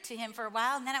married to him for a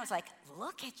while, and then I was like,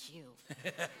 look at you.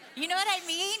 You know what I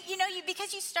mean?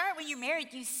 Because you start when you're married,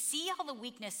 you see all the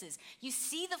weaknesses. You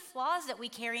see the flaws that we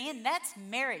carry in. That's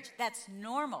marriage. That's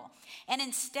normal. And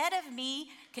instead of me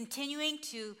continuing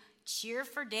to cheer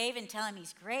for Dave and tell him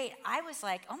he's great, I was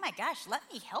like, oh my gosh, let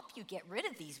me help you get rid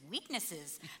of these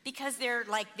weaknesses because they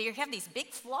have these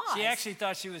big flaws. She actually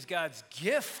thought she was God's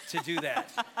gift to do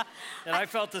that. And I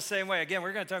felt the same way. Again,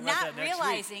 we're going to talk about that next week. Not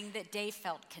realizing that Dave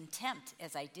felt contempt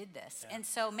as I did this. Yeah. And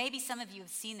so maybe some of you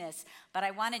have seen this, but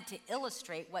I wanted to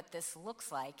illustrate what this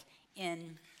looks like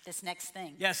in this next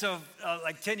thing. Yeah, so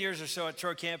like 10 years or so at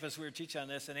Troy campus, we were teaching on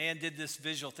this, and Ann did this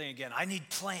visual thing again. I need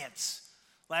plants.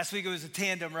 Last week it was a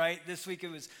tandem, right? This week it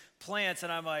was plants,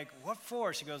 and I'm like, what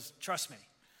for? She goes, trust me.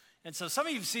 And so some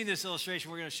of you have seen this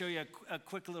illustration. We're going to show you a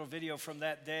quick little video from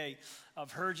that day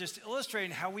of her just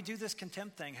illustrating how we do this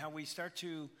contempt thing, how we start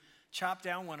to chop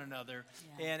down one another.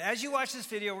 Yeah. And as you watch this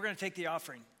video, we're going to take the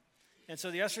offering. And so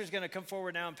the usher is going to come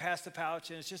forward now and pass the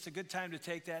pouch, and it's just a good time to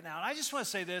take that now. And I just want to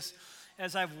say this,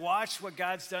 as I've watched what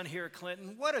God's done here at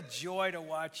Clinton, what a joy to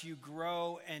watch you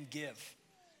grow and give.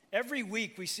 Every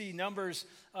week we see numbers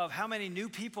of how many new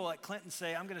people at Clinton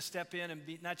say, I'm going to step in and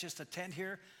be not just attend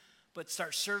here, but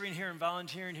start serving here and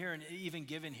volunteering here and even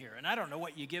giving here. And I don't know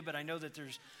what you give, but I know that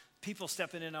there's people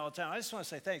stepping in all the time. I just want to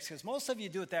say thanks, because most of you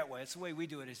do it that way. It's the way we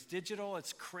do it. It's digital.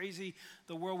 It's crazy,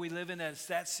 the world we live in, that it's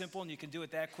that simple and you can do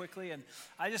it that quickly. And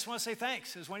I just want to say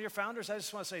thanks. As one of your founders, I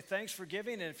just want to say thanks for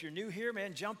giving. And if you're new here,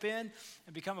 man, jump in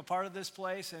and become a part of this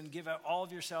place and give out all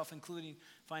of yourself, including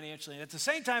financially. And at the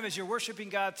same time as you're worshiping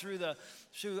God through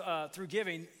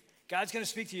giving, God's going to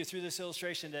speak to you through this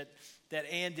illustration that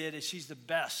Ann did. And she's the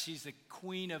best. She's the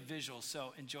queen of visuals.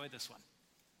 So enjoy this one.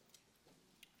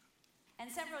 And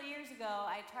several years ago,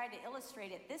 I tried to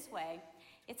illustrate it this way.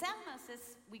 It's almost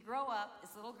as we grow up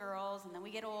as little girls, and then we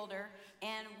get older,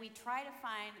 and we try to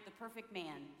find the perfect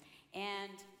man.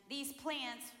 And these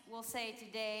plants, we'll say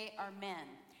today, are men.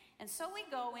 And so we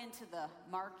go into the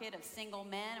market of single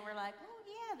men, and we're like, oh,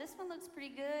 yeah, this one looks pretty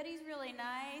good. He's really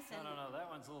nice. And No, that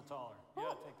one's a little taller.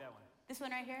 Yeah, take that one. This one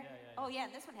right here? Yeah. Oh, yeah,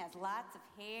 this one has lots of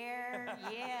hair.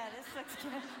 Yeah, this looks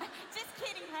good. Just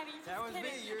kidding, honey. Just that was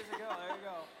kidding. me years ago. There you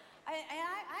go.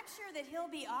 I'm sure that he'll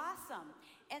be awesome.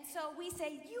 And so we say,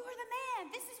 you are the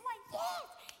man. This is why, yes,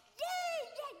 yay,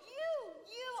 yeah,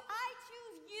 you, I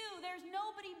choose you. There's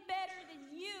nobody better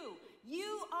than you.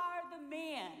 You are the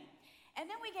man. And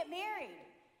then we get married.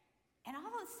 And all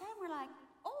of a sudden we're like,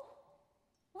 oh,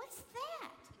 what's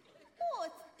that? Oh,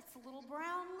 it's a little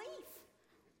brown leaf.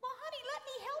 Well, honey, let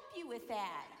me help you with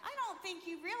that. I don't think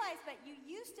you realize, but you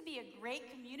used to be a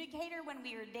great communicator when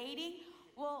we were dating.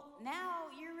 Well, now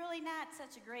you're really not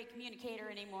such a great communicator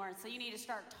anymore, so you need to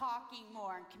start talking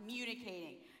more and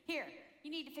communicating. Here, you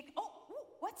need to fix,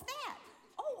 what's that?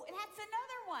 Oh, that's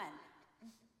another one.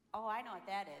 Oh, I know what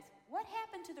that is. What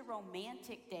happened to the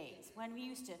romantic days when we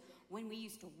used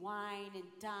to wine and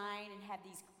dine and have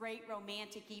these great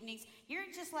romantic evenings?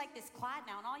 You're just like this Clyde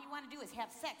now, and all you want to do is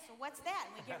have sex. So what's that?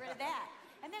 And we get rid of that.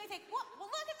 And then we think, well,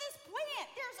 look at this plant.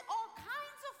 There's all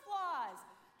kinds of flaws.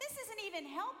 This isn't even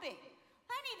helping.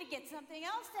 I need to get something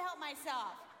else to help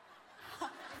myself.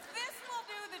 This will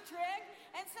do the trick.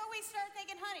 And so we start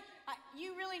thinking, honey,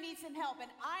 you really need some help.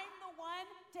 And I'm the one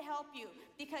to help you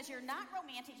because you're not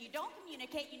romantic. You don't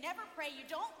communicate. You never pray. You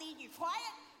don't lead. You're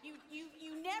quiet.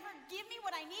 You never give me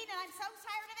what I need. And I'm so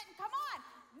tired of it. And come on,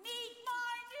 meet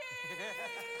my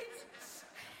needs.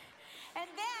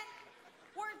 And then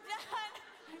we're done.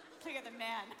 Look at the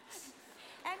man.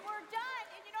 And we're done.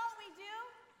 And you know what we do?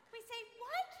 We say,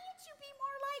 why can't you be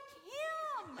more like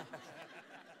him?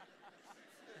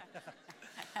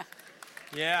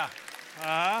 Yeah.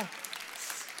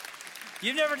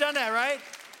 You've never done that, right?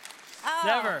 Oh.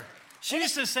 Never. She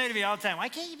used to say to me all the time, why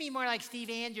can't you be more like Steve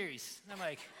Andrews? And I'm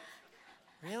like,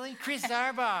 really? Chris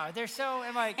Zarbaugh. They're so,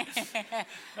 I'm like,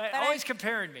 always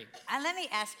comparing me. And let me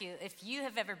ask you, if you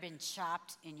have ever been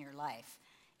chopped in your life,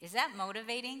 is that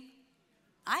motivating?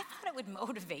 I thought it would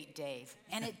motivate Dave,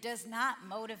 and it does not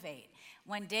motivate.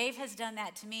 When Dave has done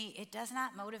that to me, it does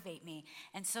not motivate me.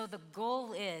 And so the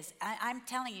goal is, I'm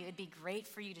telling you, it'd be great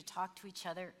for you to talk to each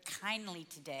other kindly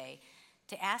today,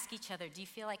 to ask each other, do you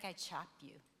feel like I chopped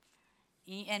you?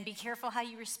 And be careful how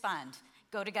you respond.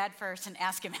 Go to God first and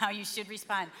ask him how you should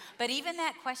respond. But even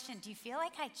that question, do you feel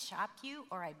like I chopped you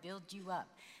or I build you up?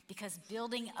 Because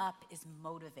building up is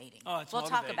motivating. Oh, it's we'll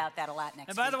motivating. talk about that a lot next week.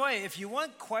 And by the way, if you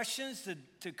want questions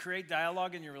to create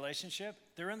dialogue in your relationship,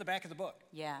 they're in the back of the book.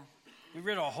 Yeah. We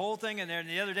read a whole thing in there, and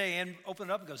the other day, Ann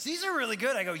opened it up and goes, these are really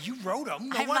good. I go, you wrote them?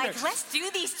 No I'm wonder. like, let's do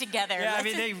these together. Yeah, I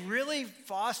mean, they really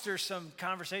foster some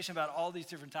conversation about all these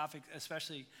different topics,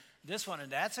 especially this one.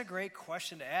 And that's a great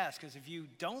question to ask, because if you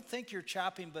don't think you're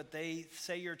chopping, but they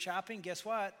say you're chopping, guess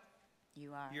what?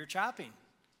 You are. You're chopping.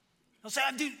 They'll say,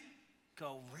 I'm doing.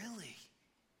 Go, really?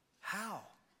 How?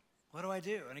 What do I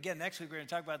do? And again, next week we're going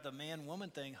to talk about the man-woman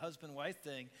thing, husband-wife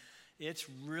thing. It's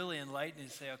really enlightening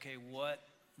to say, okay, what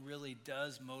really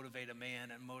does motivate a man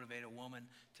and motivate a woman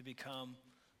to become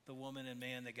the woman and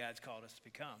man that God's called us to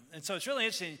become. And so it's really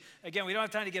interesting. Again, we don't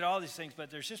have time to get all these things,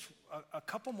 but there's just a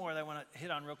couple more that I want to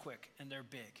hit on real quick, and they're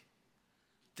big.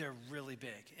 They're really big.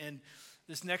 And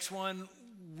this next one,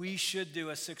 we should do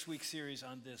a 6-week series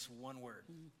on this one word,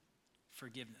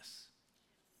 forgiveness.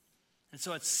 And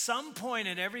so at some point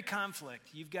in every conflict,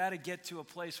 you've got to get to a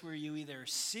place where you either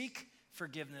seek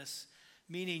forgiveness,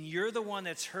 meaning you're the one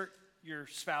that's hurt your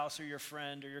spouse or your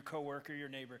friend or your coworker, your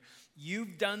neighbor.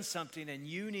 You've done something and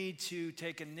you need to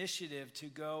take initiative to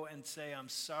go and say, I'm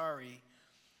sorry,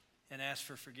 and ask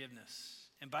for forgiveness.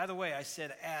 And by the way, I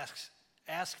said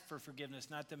ask for forgiveness,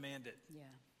 not demand it. Yeah.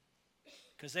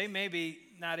 Because they may be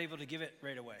not able to give it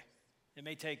right away. It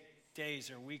may take days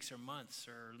or weeks or months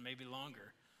or maybe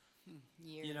longer.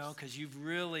 Years. You know, because you've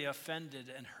really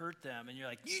offended and hurt them. And you're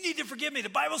like, you need to forgive me. The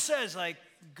Bible says, like,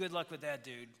 good luck with that,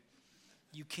 dude.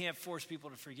 You can't force people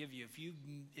to forgive you.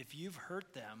 If you've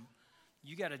hurt them,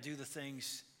 you got to do the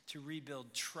things to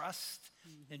rebuild trust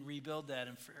and rebuild that,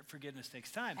 and forgiveness takes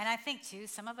time. And I think, too,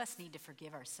 some of us need to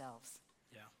forgive ourselves.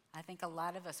 Yeah. I think a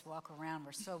lot of us walk around,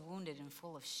 we're so wounded and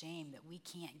full of shame that we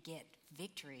can't get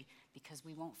victory because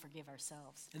we won't forgive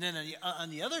ourselves. And then on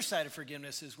the other side of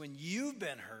forgiveness is when you've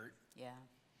been hurt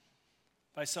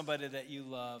by somebody that you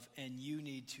love and you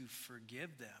need to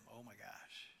forgive them. Oh, my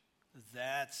gosh.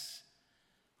 That's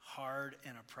hard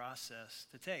and a process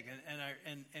to take.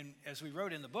 And as we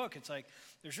wrote in the book, it's like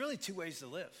there's really 2 ways to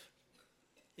live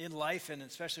in life, and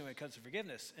especially when it comes to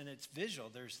forgiveness. And it's visual.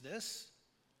 There's this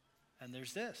and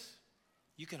there's this.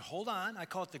 You can hold on. I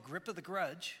call it the grip of the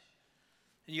grudge.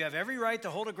 And you have every right to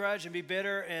hold a grudge and be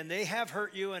bitter, and they have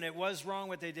hurt you, and it was wrong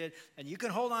what they did. And you can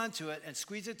hold on to it and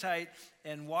squeeze it tight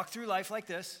and walk through life like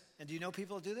this. And do you know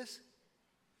people that do this?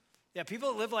 Yeah,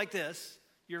 people that live like this,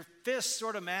 your fists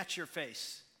sort of match your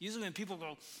face. Usually when people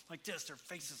go like this, their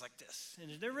face is like this.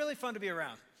 And they're really fun to be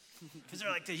around. Because they're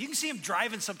like this. You can see them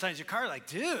driving sometimes your car like,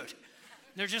 dude.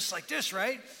 They're just like this,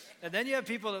 right? And then you have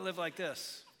people that live like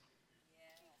this.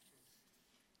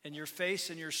 And your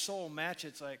face and your soul match.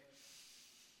 It's like,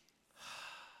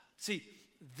 see,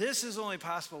 this is only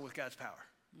possible with God's power.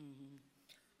 Mm-hmm.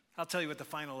 I'll tell you what the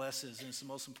final S is, and it's the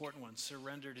most important one.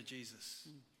 Surrender to Jesus.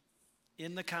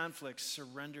 In the conflict,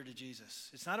 surrender to Jesus.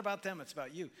 It's not about them, it's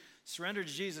about you. Surrender to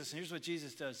Jesus, and here's what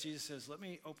Jesus does. Jesus says, let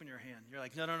me open your hand. You're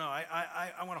like, no,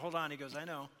 I want to hold on. He goes, I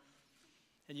know.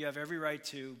 And you have every right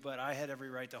to, but I had every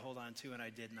right to hold on to, and I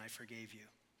did, and I forgave you.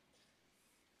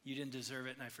 You didn't deserve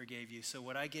it, and I forgave you. So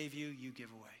what I gave you, you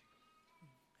give away.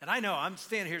 And I know, I'm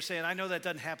standing here saying, I know that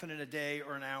doesn't happen in a day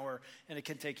or an hour, and it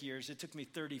can take years. It took me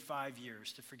 35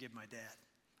 years to forgive my dad.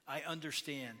 I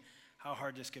understand how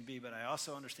hard this can be, but I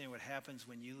also understand what happens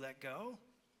when you let go.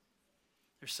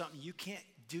 There's something you can't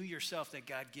do yourself that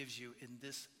God gives you in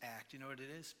this act. You know what it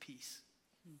is? Peace.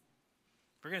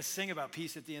 We're going to sing about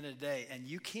peace at the end of the day, and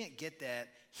you can't get that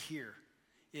here.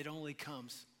 It only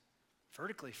comes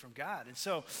vertically from God. And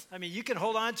so, I mean, you can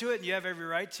hold on to it, and you have every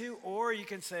right to, or you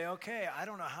can say, okay, I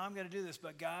don't know how I'm going to do this,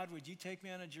 but God, would you take me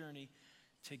on a journey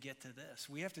to get to this?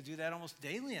 We have to do that almost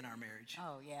daily in our marriage.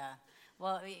 Oh, yeah.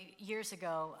 Well, years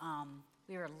ago,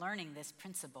 we were learning this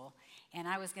principle, and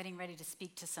I was getting ready to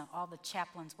speak to all the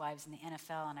chaplains' wives in the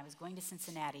NFL, and I was going to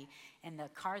Cincinnati, and the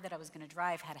car that I was going to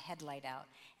drive had a headlight out.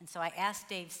 And so I asked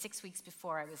Dave 6 weeks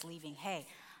before I was leaving, hey,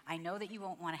 I know that you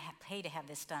won't want to pay to have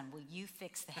this done. Will you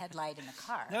fix the headlight in the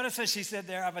car? Notice what she said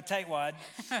there, I'm a tightwad,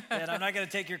 and I'm not going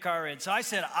to take your car in. So I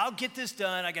said, I'll get this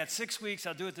done. I got 6 weeks.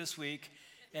 I'll do it this week.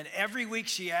 And every week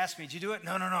she asked me, did you do it?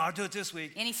 No, I'll do it this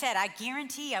week. And he said, I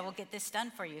guarantee I will get this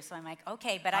done for you. So I'm like,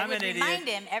 okay, but I would remind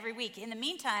him every week. In the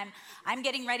meantime, I'm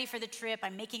getting ready for the trip.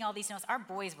 I'm making all these notes. Our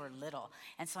boys were little.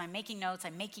 And so I'm making notes.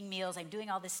 I'm making meals. I'm doing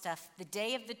all this stuff. The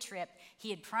day of the trip,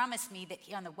 he had promised me that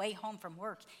on the way home from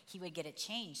work, he would get it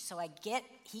changed. So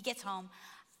he gets home.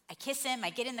 I kiss him. I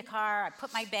get in the car. I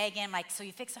put my bag in. I'm like, so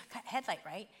you fixed the headlight,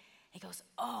 right? He goes,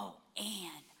 oh,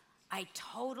 Ann, I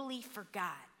totally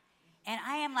forgot. And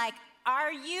I am like,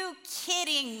 are you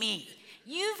kidding me?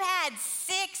 You've had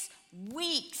 6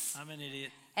 weeks. I'm an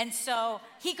idiot. And so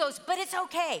he goes, but it's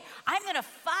okay. I'm going to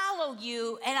follow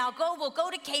you, and we'll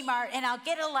go to Kmart, and I'll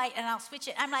get a light, and I'll switch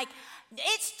it. I'm like,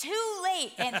 it's too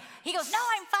late. And he goes, no,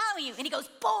 I'm following you. And he goes,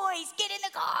 boys, get in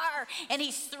the car. And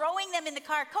he's throwing them in the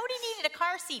car. Cody needed a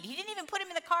car seat. He didn't even put him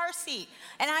in the car seat.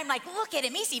 And I'm like, look at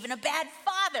him. He's even a bad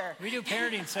father. We do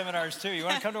parenting seminars, too. You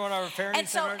want to come to one of our parenting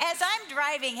seminars? And so as I'm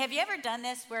driving, have you ever done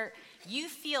this where you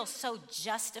feel so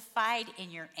justified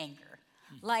in your anger?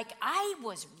 Like, I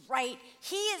was right,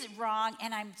 he is wrong,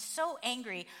 and I'm so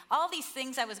angry. All these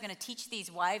things I was going to teach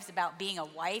these wives about being a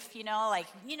wife,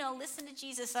 listen to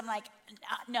Jesus. I'm like,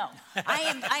 no.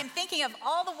 I'm thinking of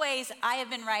all the ways I have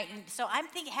been right. And so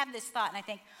have this thought, and I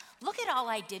think, look at all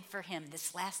I did for him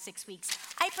this last 6 weeks.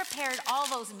 I prepared all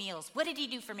those meals. What did he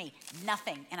do for me?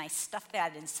 Nothing. And I stuffed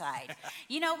that inside.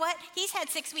 You know what? He's had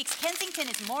 6 weeks. Kensington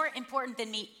is more important than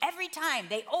me every time.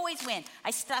 They always win. I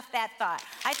stuffed that thought.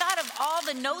 I thought of all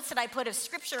the notes that I put of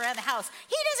scripture around the house.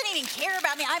 He doesn't even care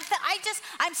about me.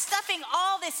 I'm stuffing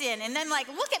all this in. And then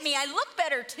look at me. I look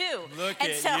better too. Look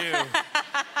at you.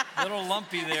 A little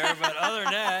lumpy there, but other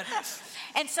than that.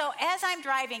 And so as I'm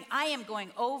driving, I am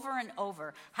going over and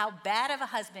over how bad of a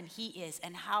husband he is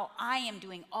and how I am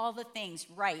doing all the things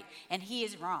right and he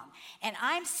is wrong. And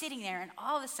I'm sitting there, and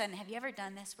all of a sudden, have you ever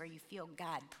done this where you feel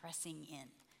God pressing in?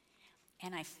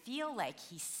 And I feel like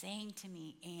he's saying to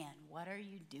me, Ann, what are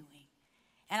you doing?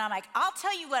 And I'm like, I'll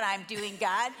tell you what I'm doing,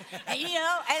 God. and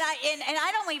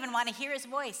I don't even want to hear his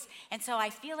voice. And so I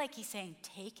feel like he's saying,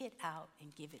 take it out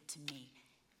and give it to me.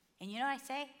 And you know what I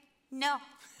say?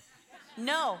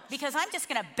 No, because I'm just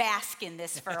going to bask in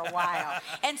this for a while.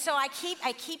 And so I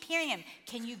keep hearing him,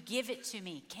 can you give it to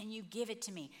me? Can you give it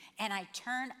to me? And I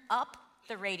turn up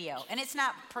the radio. And it's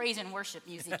not praise and worship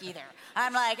music either.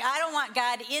 I'm like, I don't want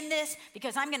God in this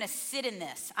because I'm going to sit in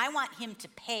this. I want him to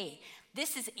pay.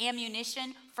 This is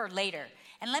ammunition for later.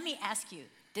 And let me ask you,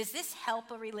 does this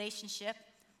help a relationship?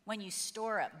 When you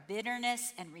store up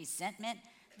bitterness and resentment,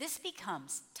 this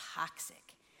becomes toxic.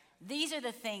 These are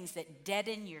the things that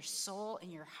deaden your soul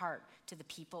and your heart to the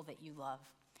people that you love.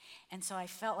 And so I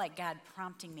felt like God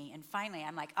prompting me. And finally,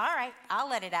 I'm like, all right, I'll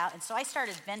let it out. And so I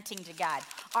started venting to God.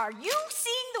 Are you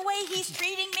seeing the way he's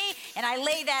treating me? And I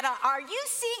lay that out. Are you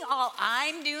seeing all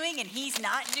I'm doing and he's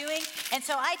not doing? And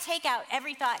so I take out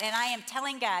every thought, and I am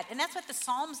telling God. And that's what the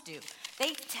Psalms do.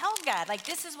 They tell God,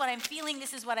 this is what I'm feeling,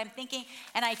 this is what I'm thinking.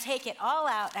 And I take it all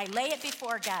out. I lay it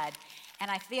before God. And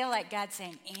I feel like God's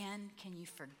saying, Ann, can you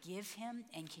forgive him?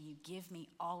 And can you give me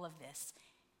all of this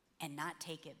and not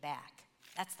take it back?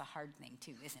 That's the hard thing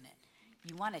too, isn't it?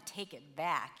 You want to take it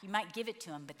back. You might give it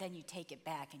to him, but then you take it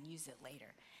back and use it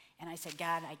later. And I said,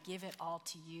 God, I give it all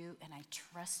to you, and I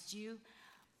trust you.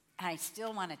 And I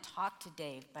still want to talk to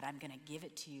Dave, but I'm going to give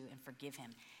it to you and forgive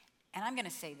him. And I'm going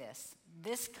to say this.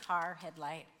 This car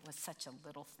headlight was such a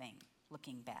little thing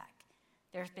looking back.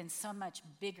 There's been so much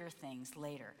bigger things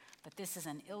later, but this is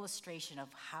an illustration of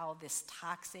how this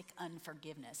toxic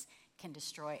unforgiveness can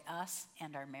destroy us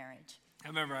and our marriage. I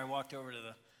remember I walked over to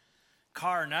the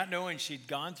car not knowing she'd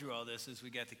gone through all this as we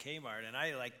got to Kmart, and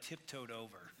I tiptoed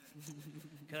over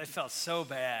because I felt so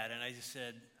bad, and I just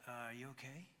said, are you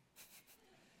okay?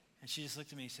 And she just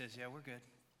looked at me and says, yeah, we're good.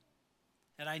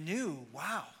 And I knew,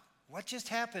 wow, what just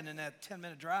happened in that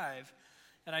 10-minute drive?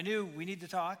 And I knew we need to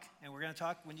talk, and we're going to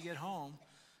talk when you get home.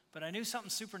 But I knew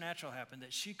something supernatural happened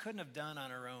that she couldn't have done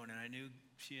on her own, and I knew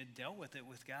she had dealt with it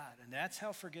with God. And that's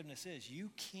how forgiveness is. You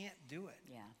can't do it.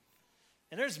 Yeah.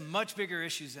 And there's much bigger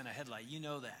issues than a headlight. You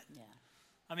know that. Yeah.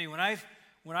 I mean, when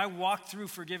I walked through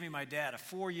forgiving my dad, a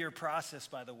 4-year process,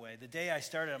 by the way, the day I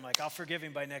started, I'm like, I'll forgive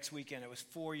him by next weekend. It was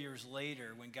 4 years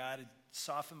later when God had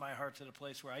softened my heart to the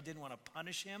place where I didn't want to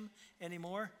punish him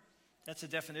anymore. That's the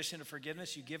definition of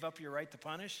forgiveness. You give up your right to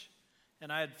punish.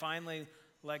 And I had finally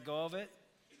let go of it.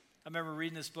 I remember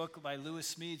reading this book by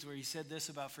Lewis Smedes where he said this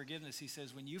about forgiveness. He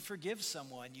says, when you forgive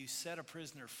someone, you set a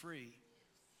prisoner free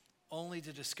only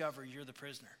to discover you're the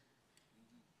prisoner.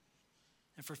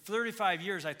 And for 35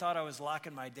 years, I thought I was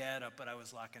locking my dad up, but I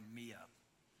was locking me up.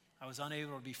 I was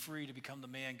unable to be free to become the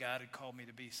man God had called me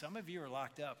to be. Some of you are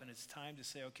locked up, and it's time to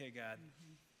say, okay, God,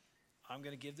 I'm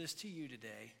going to give this to you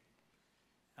today.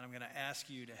 And I'm going to ask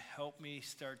you to help me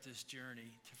start this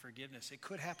journey to forgiveness. It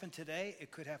could happen today.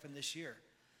 It could happen this year.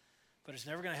 But it's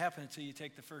never going to happen until you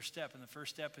take the first step. And the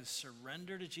first step is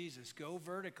surrender to Jesus. Go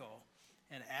vertical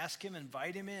and ask him,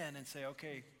 invite him in and say,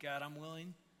 okay, God, I'm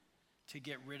willing to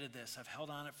get rid of this. I've held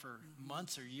on it for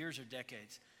months or years or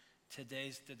decades.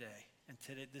 Today's the day. And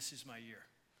today, this is my year.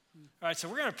 All right, so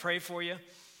we're going to pray for you.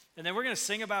 And then we're going to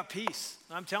sing about peace.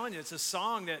 I'm telling you, it's a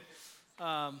song that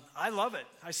I love it.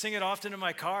 I sing it often in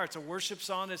my car. It's a worship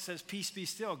song that says, peace be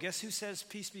still. Guess who says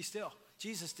peace be still?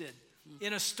 Jesus did.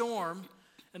 In a storm,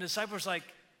 and the disciples were like,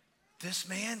 this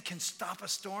man can stop a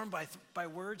storm by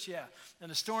words? Yeah. And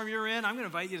the storm you're in, I'm going to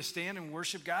invite you to stand and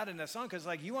worship God in that song, because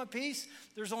like, you want peace?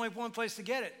 There's only one place to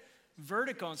get it,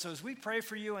 vertical. And so as we pray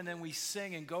for you and then we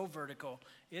sing and go vertical,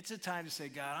 it's a time to say,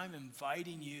 God, I'm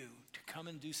inviting you to come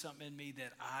and do something in me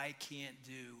that I can't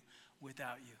do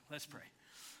without you. Let's pray.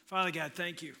 Father God,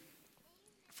 thank you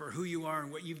for who you are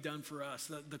and what you've done for us.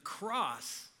 The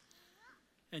cross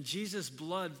and Jesus'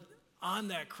 blood on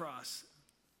that cross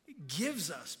gives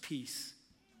us peace.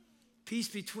 Peace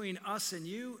between us and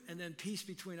you, and then peace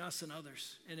between us and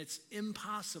others. And it's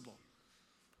impossible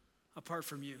apart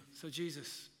from you. So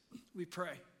Jesus, we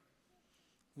pray.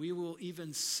 We will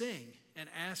even sing and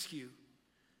ask you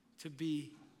to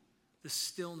be the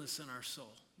stillness in our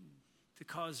soul, to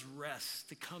cause rest,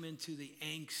 to come into the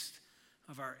angst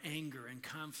of our anger and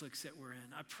conflicts that we're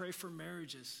in. I pray for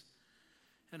marriages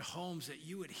and homes that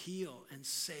you would heal and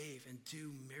save and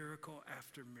do miracle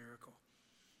after miracle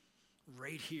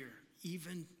right here,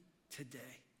 even today.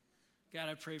 God,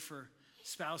 I pray for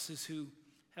spouses who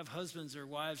have husbands or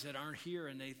wives that aren't here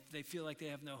and they feel like they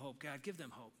have no hope. God, give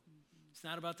them hope. It's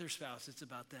not about their spouse, it's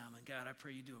about them. And God, I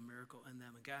pray you do a miracle in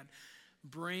them. And God,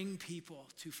 bring people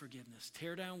to forgiveness.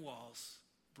 Tear down walls.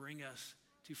 Bring us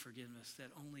to forgiveness that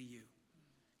only you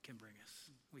can bring us.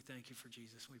 We thank you for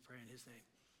Jesus. We pray in his name.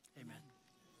 Amen.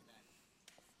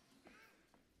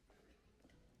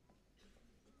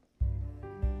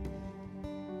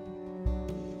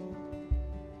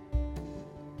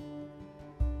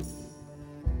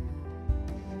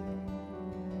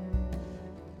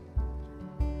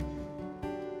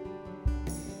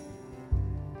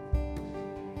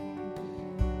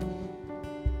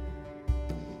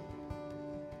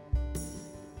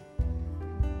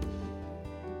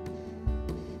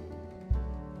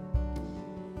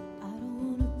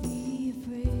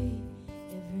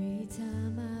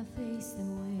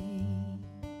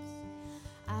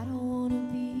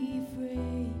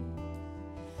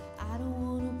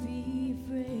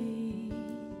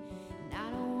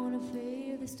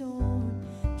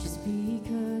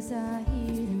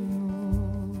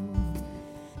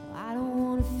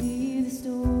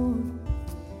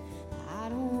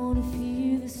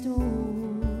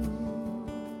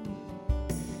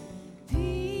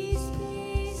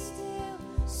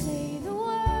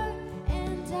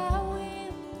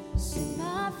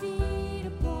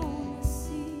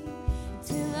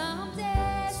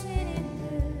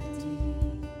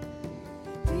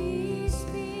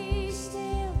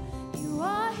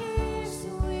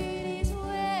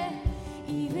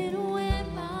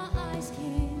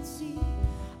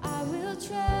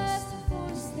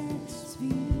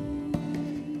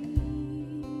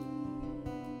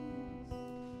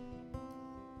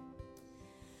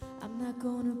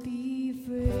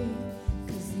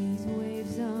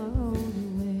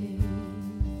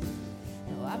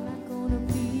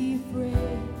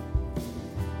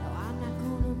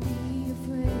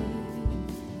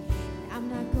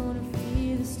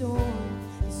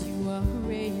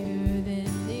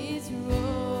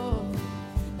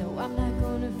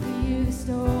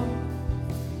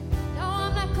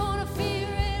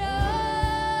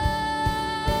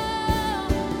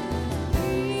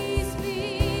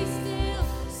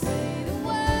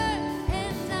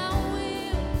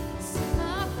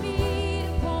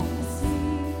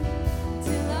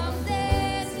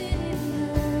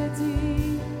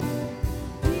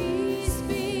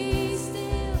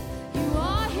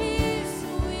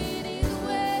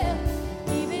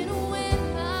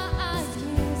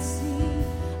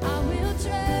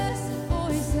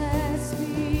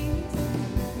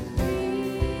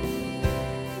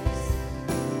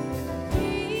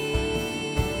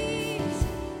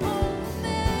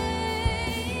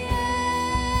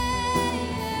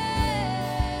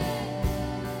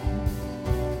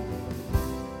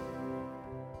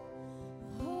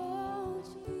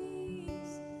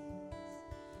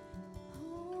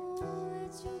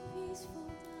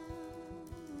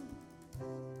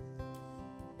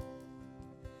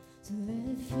 So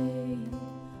let faith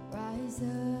rise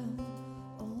up,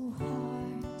 oh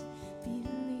heart,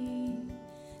 believe.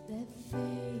 Let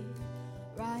faith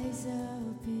rise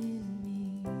up in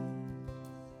me.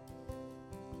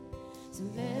 So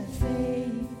let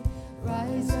faith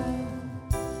rise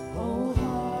up, oh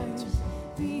heart,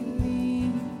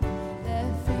 believe.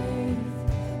 Let faith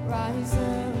rise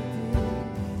up.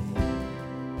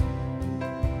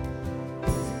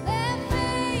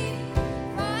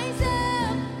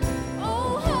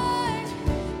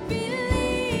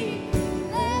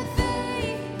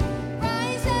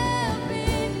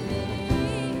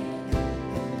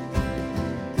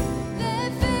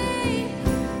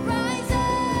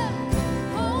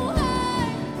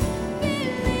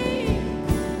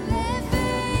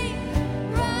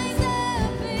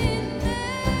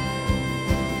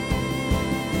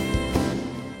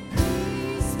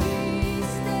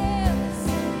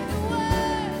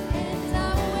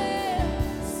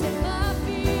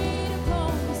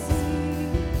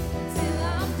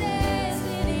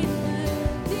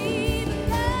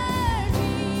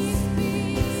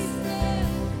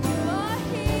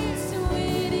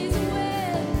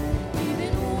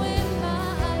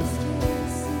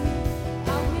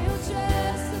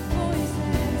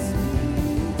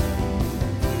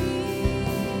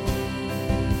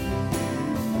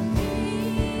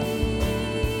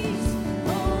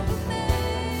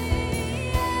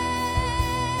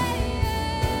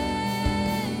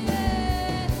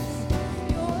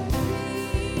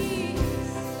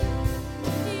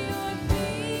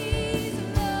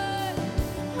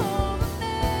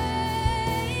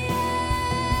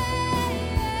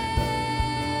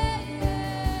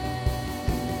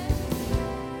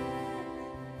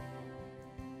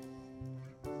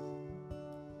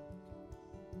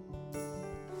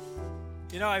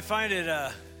 know, I find it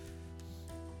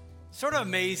sort of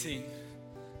amazing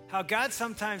how God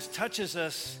sometimes touches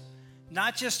us,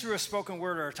 not just through a spoken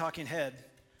word or a talking head,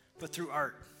 but through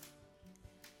art.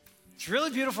 It's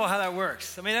really beautiful how that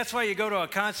works. I mean, that's why you go to a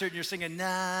concert and you're singing,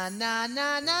 na, na,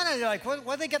 na, na, na. You're like,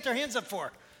 what they get their hands up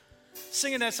for?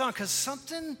 Singing that song, because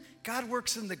something, God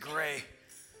works in the gray.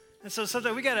 And so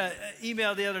sometimes we got an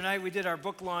email the other night. We did our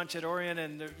book launch at Orient,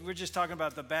 and we're just talking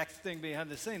about the back thing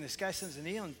behind this thing. This guy sends an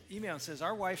email and says,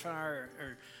 our wife and I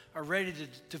are ready to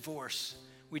divorce.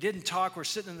 We didn't talk. We're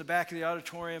sitting in the back of the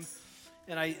auditorium.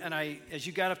 And I, as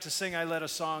you got up to sing, I led a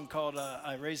song called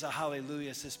I Raise a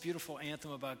Hallelujah. It's this beautiful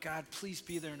anthem about God, please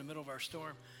be there in the middle of our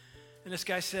storm. And this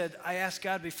guy said, I asked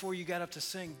God before you got up to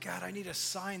sing, God, I need a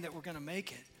sign that we're going to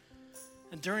make it.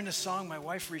 And during the song, my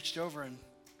wife reached over and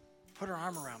put her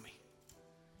arm around me.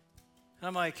 And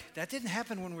I'm like, that didn't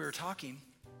happen when we were talking.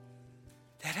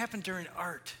 That happened during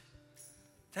art.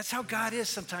 That's how God is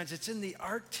sometimes. It's in the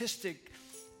artistic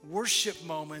worship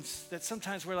moments that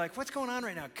sometimes we're like, what's going on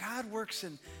right now? God works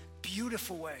in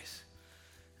beautiful ways.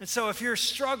 And so if you're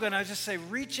struggling, I just say,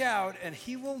 reach out and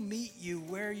he will meet you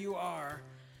where you are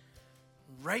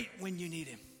right when you need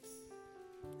him.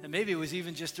 And maybe it was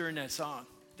even just during that song.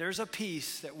 There's a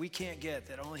peace that we can't get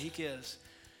that only he gives.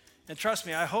 And trust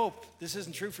me, I hope this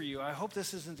isn't true for you. I hope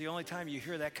this isn't the only time you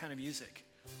hear that kind of music.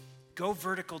 Go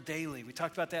vertical daily. We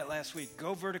talked about that last week.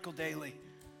 Go vertical daily.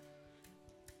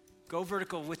 Go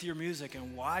vertical with your music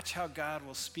and watch how God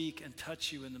will speak and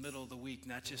touch you in the middle of the week,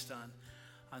 not just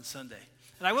on Sunday.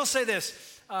 And I will say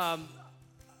this. I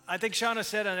think Shauna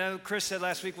said, I know Chris said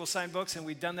last week we'll sign books, and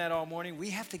we've done that all morning. We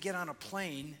have to get on a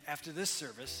plane after this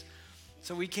service,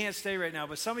 so we can't stay right now.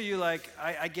 But some of you, I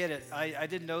get it. I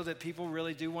didn't know that people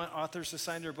really do want authors to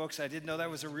sign their books. I didn't know that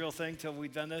was a real thing till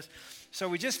we'd done this. So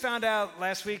we just found out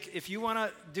last week, if you want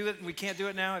to do it, and we can't do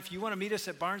it now, if you want to meet us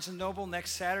at Barnes & Noble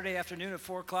next Saturday afternoon at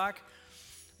 4 o'clock,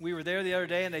 we were there the other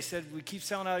day, and they said, we keep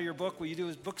selling out of your book. Will you do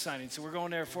a book signing? So we're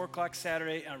going there at 4 o'clock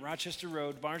Saturday on Rochester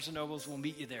Road. Barnes & Nobles will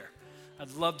meet you there.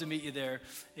 I'd love to meet you there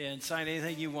and sign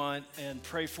anything you want and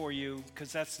pray for you,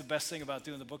 because that's the best thing about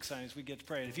doing the book signings. We get to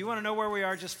pray. And if you want to know where we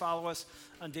are, just follow us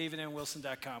on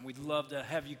davidandwilson.com. We'd love to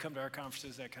have you come to our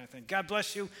conferences, that kind of thing. God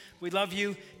bless you. We love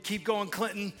you. Keep going,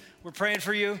 Clinton. We're praying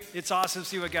for you. It's awesome to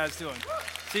see what God's doing.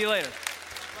 See you later.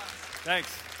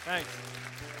 Thanks.